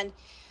point, and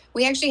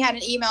we actually had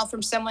an email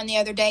from someone the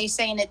other day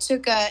saying it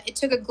took a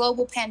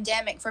global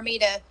pandemic for me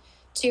to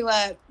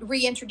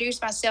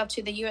reintroduce myself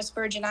to the U.S.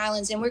 Virgin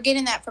Islands, and we're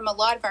getting that from a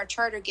lot of our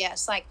charter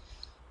guests, like.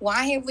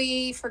 Why have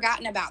we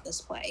forgotten about this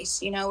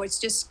place? If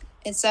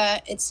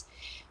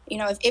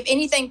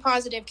anything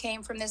positive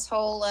came from this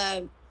whole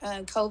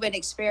COVID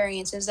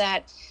experience is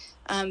that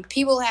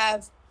people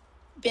have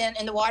been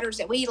in the waters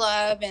that we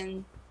love,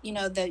 and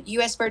the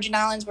U.S. Virgin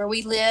Islands where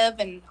we live,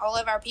 and all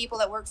of our people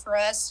that work for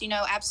us,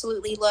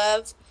 absolutely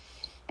love.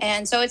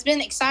 And so it's been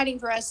exciting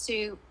for us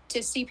to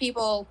see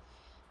people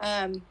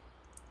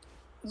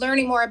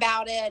learning more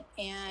about it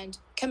and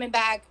coming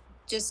back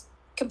just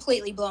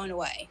completely blown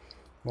away.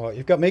 Well,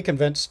 you've got me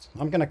convinced.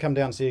 I'm going to come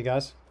down and see you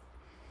guys.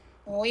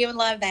 Well, we would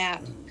love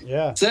that.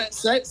 Yeah.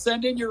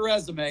 Send in your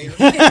resume.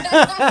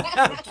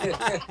 I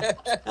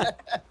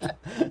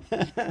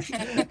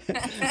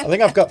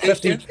think I've got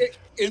 50.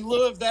 In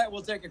lieu of that,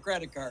 we'll take a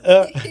credit card.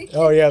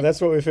 Oh yeah, that's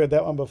what we've heard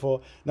that one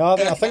before. No,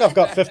 I think I've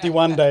got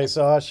 51 days,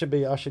 so I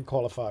should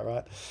qualify,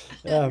 right?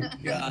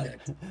 Got it.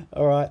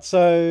 All right.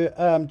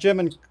 So Jim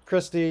and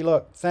Christy,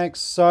 look, thanks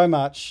so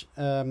much.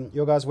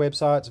 Your guys'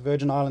 websites,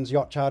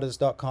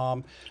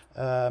 virginislandsyachtcharters.com.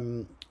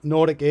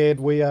 Nordic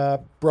Ed, we are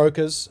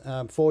brokers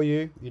for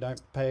you. You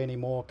don't pay any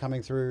more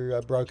coming through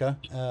a broker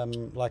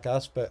like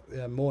us, but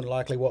more than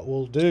likely what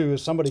we'll do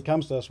is somebody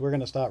comes to us, we're going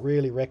to start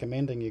really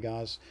recommending you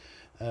guys,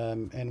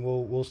 and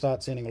we'll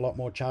start sending a lot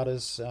more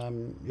charters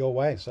your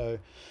way. So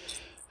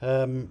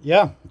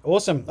yeah,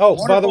 awesome. Oh,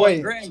 wonderful. By the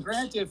way,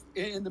 Grant, if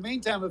in the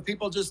meantime, if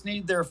people just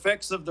need their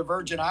fix of the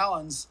Virgin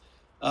Islands,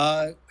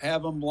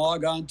 have them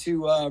log on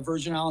to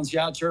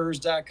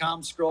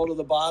virginislandsyachtcharters.com, scroll to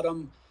the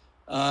bottom,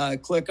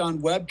 click on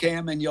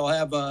webcam, and you'll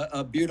have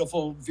a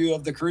beautiful view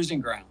of the cruising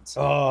grounds.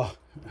 Oh,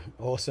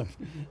 awesome.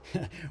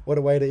 What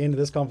a way to end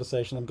this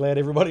conversation. I'm glad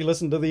everybody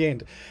listened to the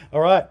end.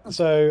 All right.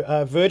 So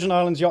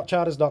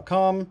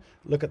virginislandsyachtcharters.com,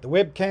 look at the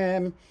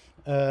webcam,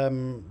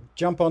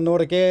 jump on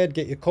Nordic Ed,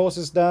 get your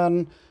courses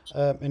done,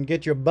 and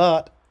get your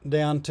butt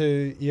down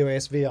to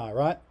USVI,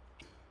 right?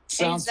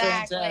 Sounds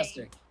exactly.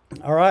 Fantastic.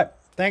 All right.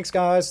 Thanks,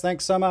 guys.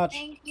 Thanks so much.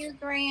 Thank you,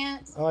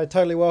 Grant. All right,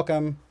 totally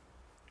welcome.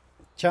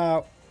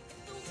 Ciao.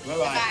 Bye-bye.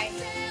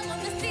 Bye.